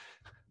come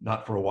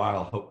not for a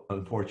while,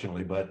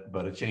 unfortunately, but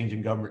a change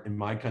in government in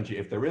my country,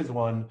 if there is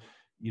one,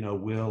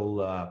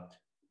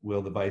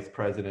 will the vice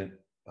president,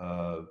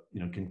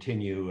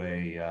 continue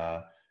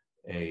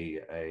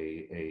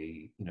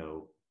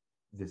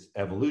this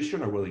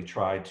evolution, or will he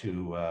try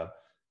to,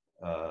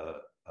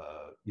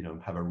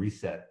 have a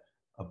reset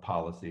of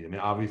policy? I mean,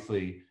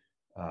 obviously,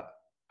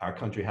 our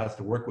country has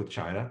to work with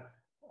China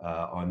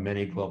on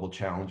many global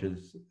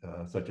challenges,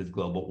 such as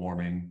global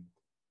warming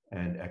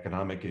and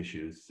economic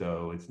issues.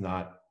 So it's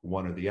not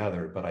one or the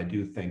other, but I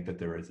do think that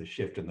there is a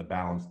shift in the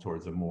balance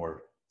towards a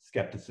more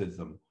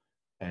skepticism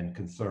and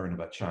concern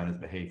about China's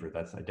behavior.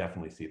 I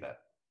definitely see that.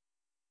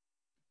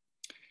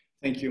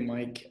 Thank you,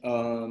 Mike.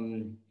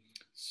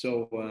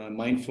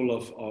 Mindful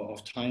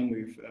of time,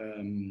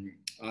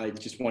 I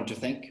just want to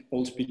thank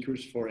all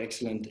speakers for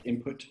excellent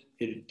input.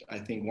 I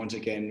think once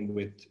again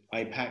with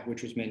IPAC,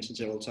 which was mentioned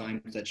several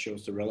times, that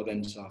shows the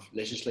relevance of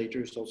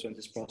legislators also in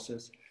this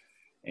process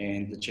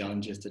and the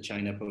challenges that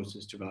China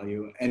poses to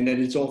value, and that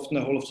it's often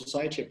a whole of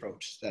society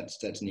approach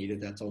that's needed.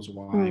 That's also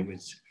why it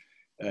was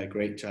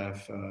great to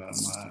have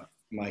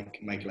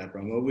Michael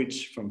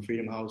Abramovich from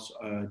Freedom House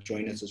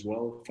join us as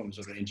well from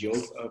sort of NGO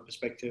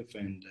perspective.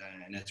 And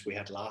as we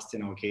had last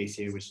in our case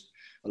here, was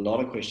a lot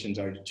of questions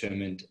are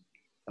determined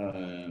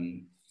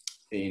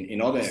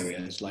in other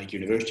areas like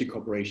university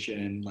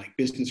cooperation, like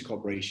business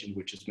cooperation,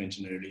 which was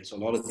mentioned earlier. So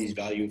a lot of these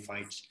value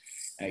fights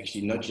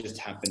actually not just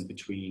happen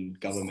between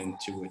government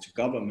to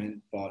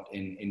government, but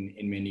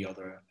in many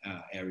other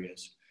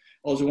areas.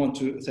 Also want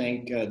to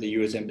thank the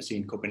US Embassy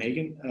in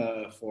Copenhagen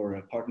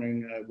for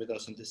partnering with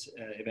us on this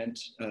event.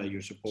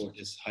 Your support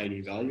is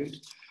highly valued.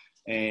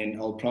 And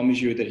I'll promise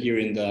you that here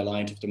in the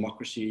Alliance of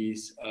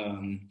Democracies,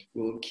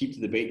 we'll keep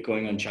the debate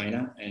going on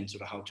China and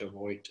sort of how to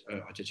avoid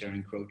authoritarian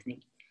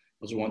encroachment.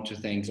 Also want to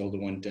thank all the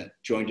ones that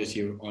joined us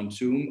here on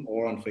Zoom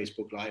or on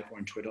Facebook Live or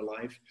on Twitter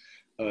Live.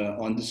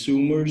 On the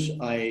Zoomers,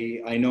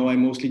 I know I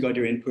mostly got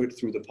your input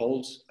through the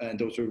polls, and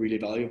those were really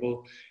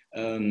valuable.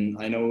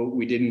 I know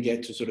we didn't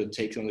get to sort of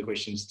take some of the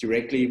questions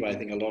directly, but I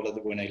think a lot of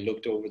when I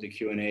looked over the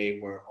Q&A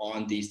were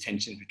on these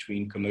tensions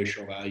between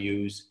commercial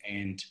values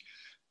and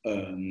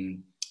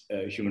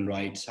human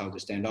rights, how to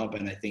stand up.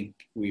 And I think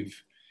we've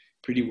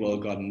pretty well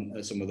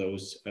gotten some of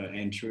those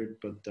answered,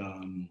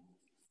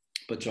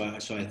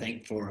 so I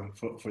thank for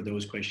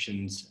those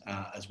questions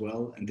as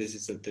well. And this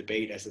is a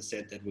debate, as I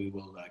said, that we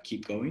will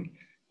keep going.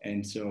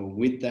 And so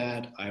with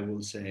that, I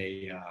will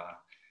say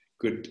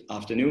good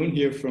afternoon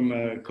here from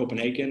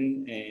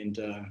Copenhagen, and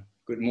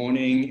good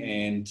morning,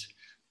 and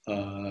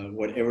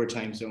whatever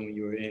time zone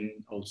you're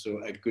in, also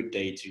a good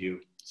day to you.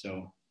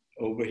 So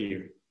over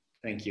here.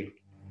 Thank you.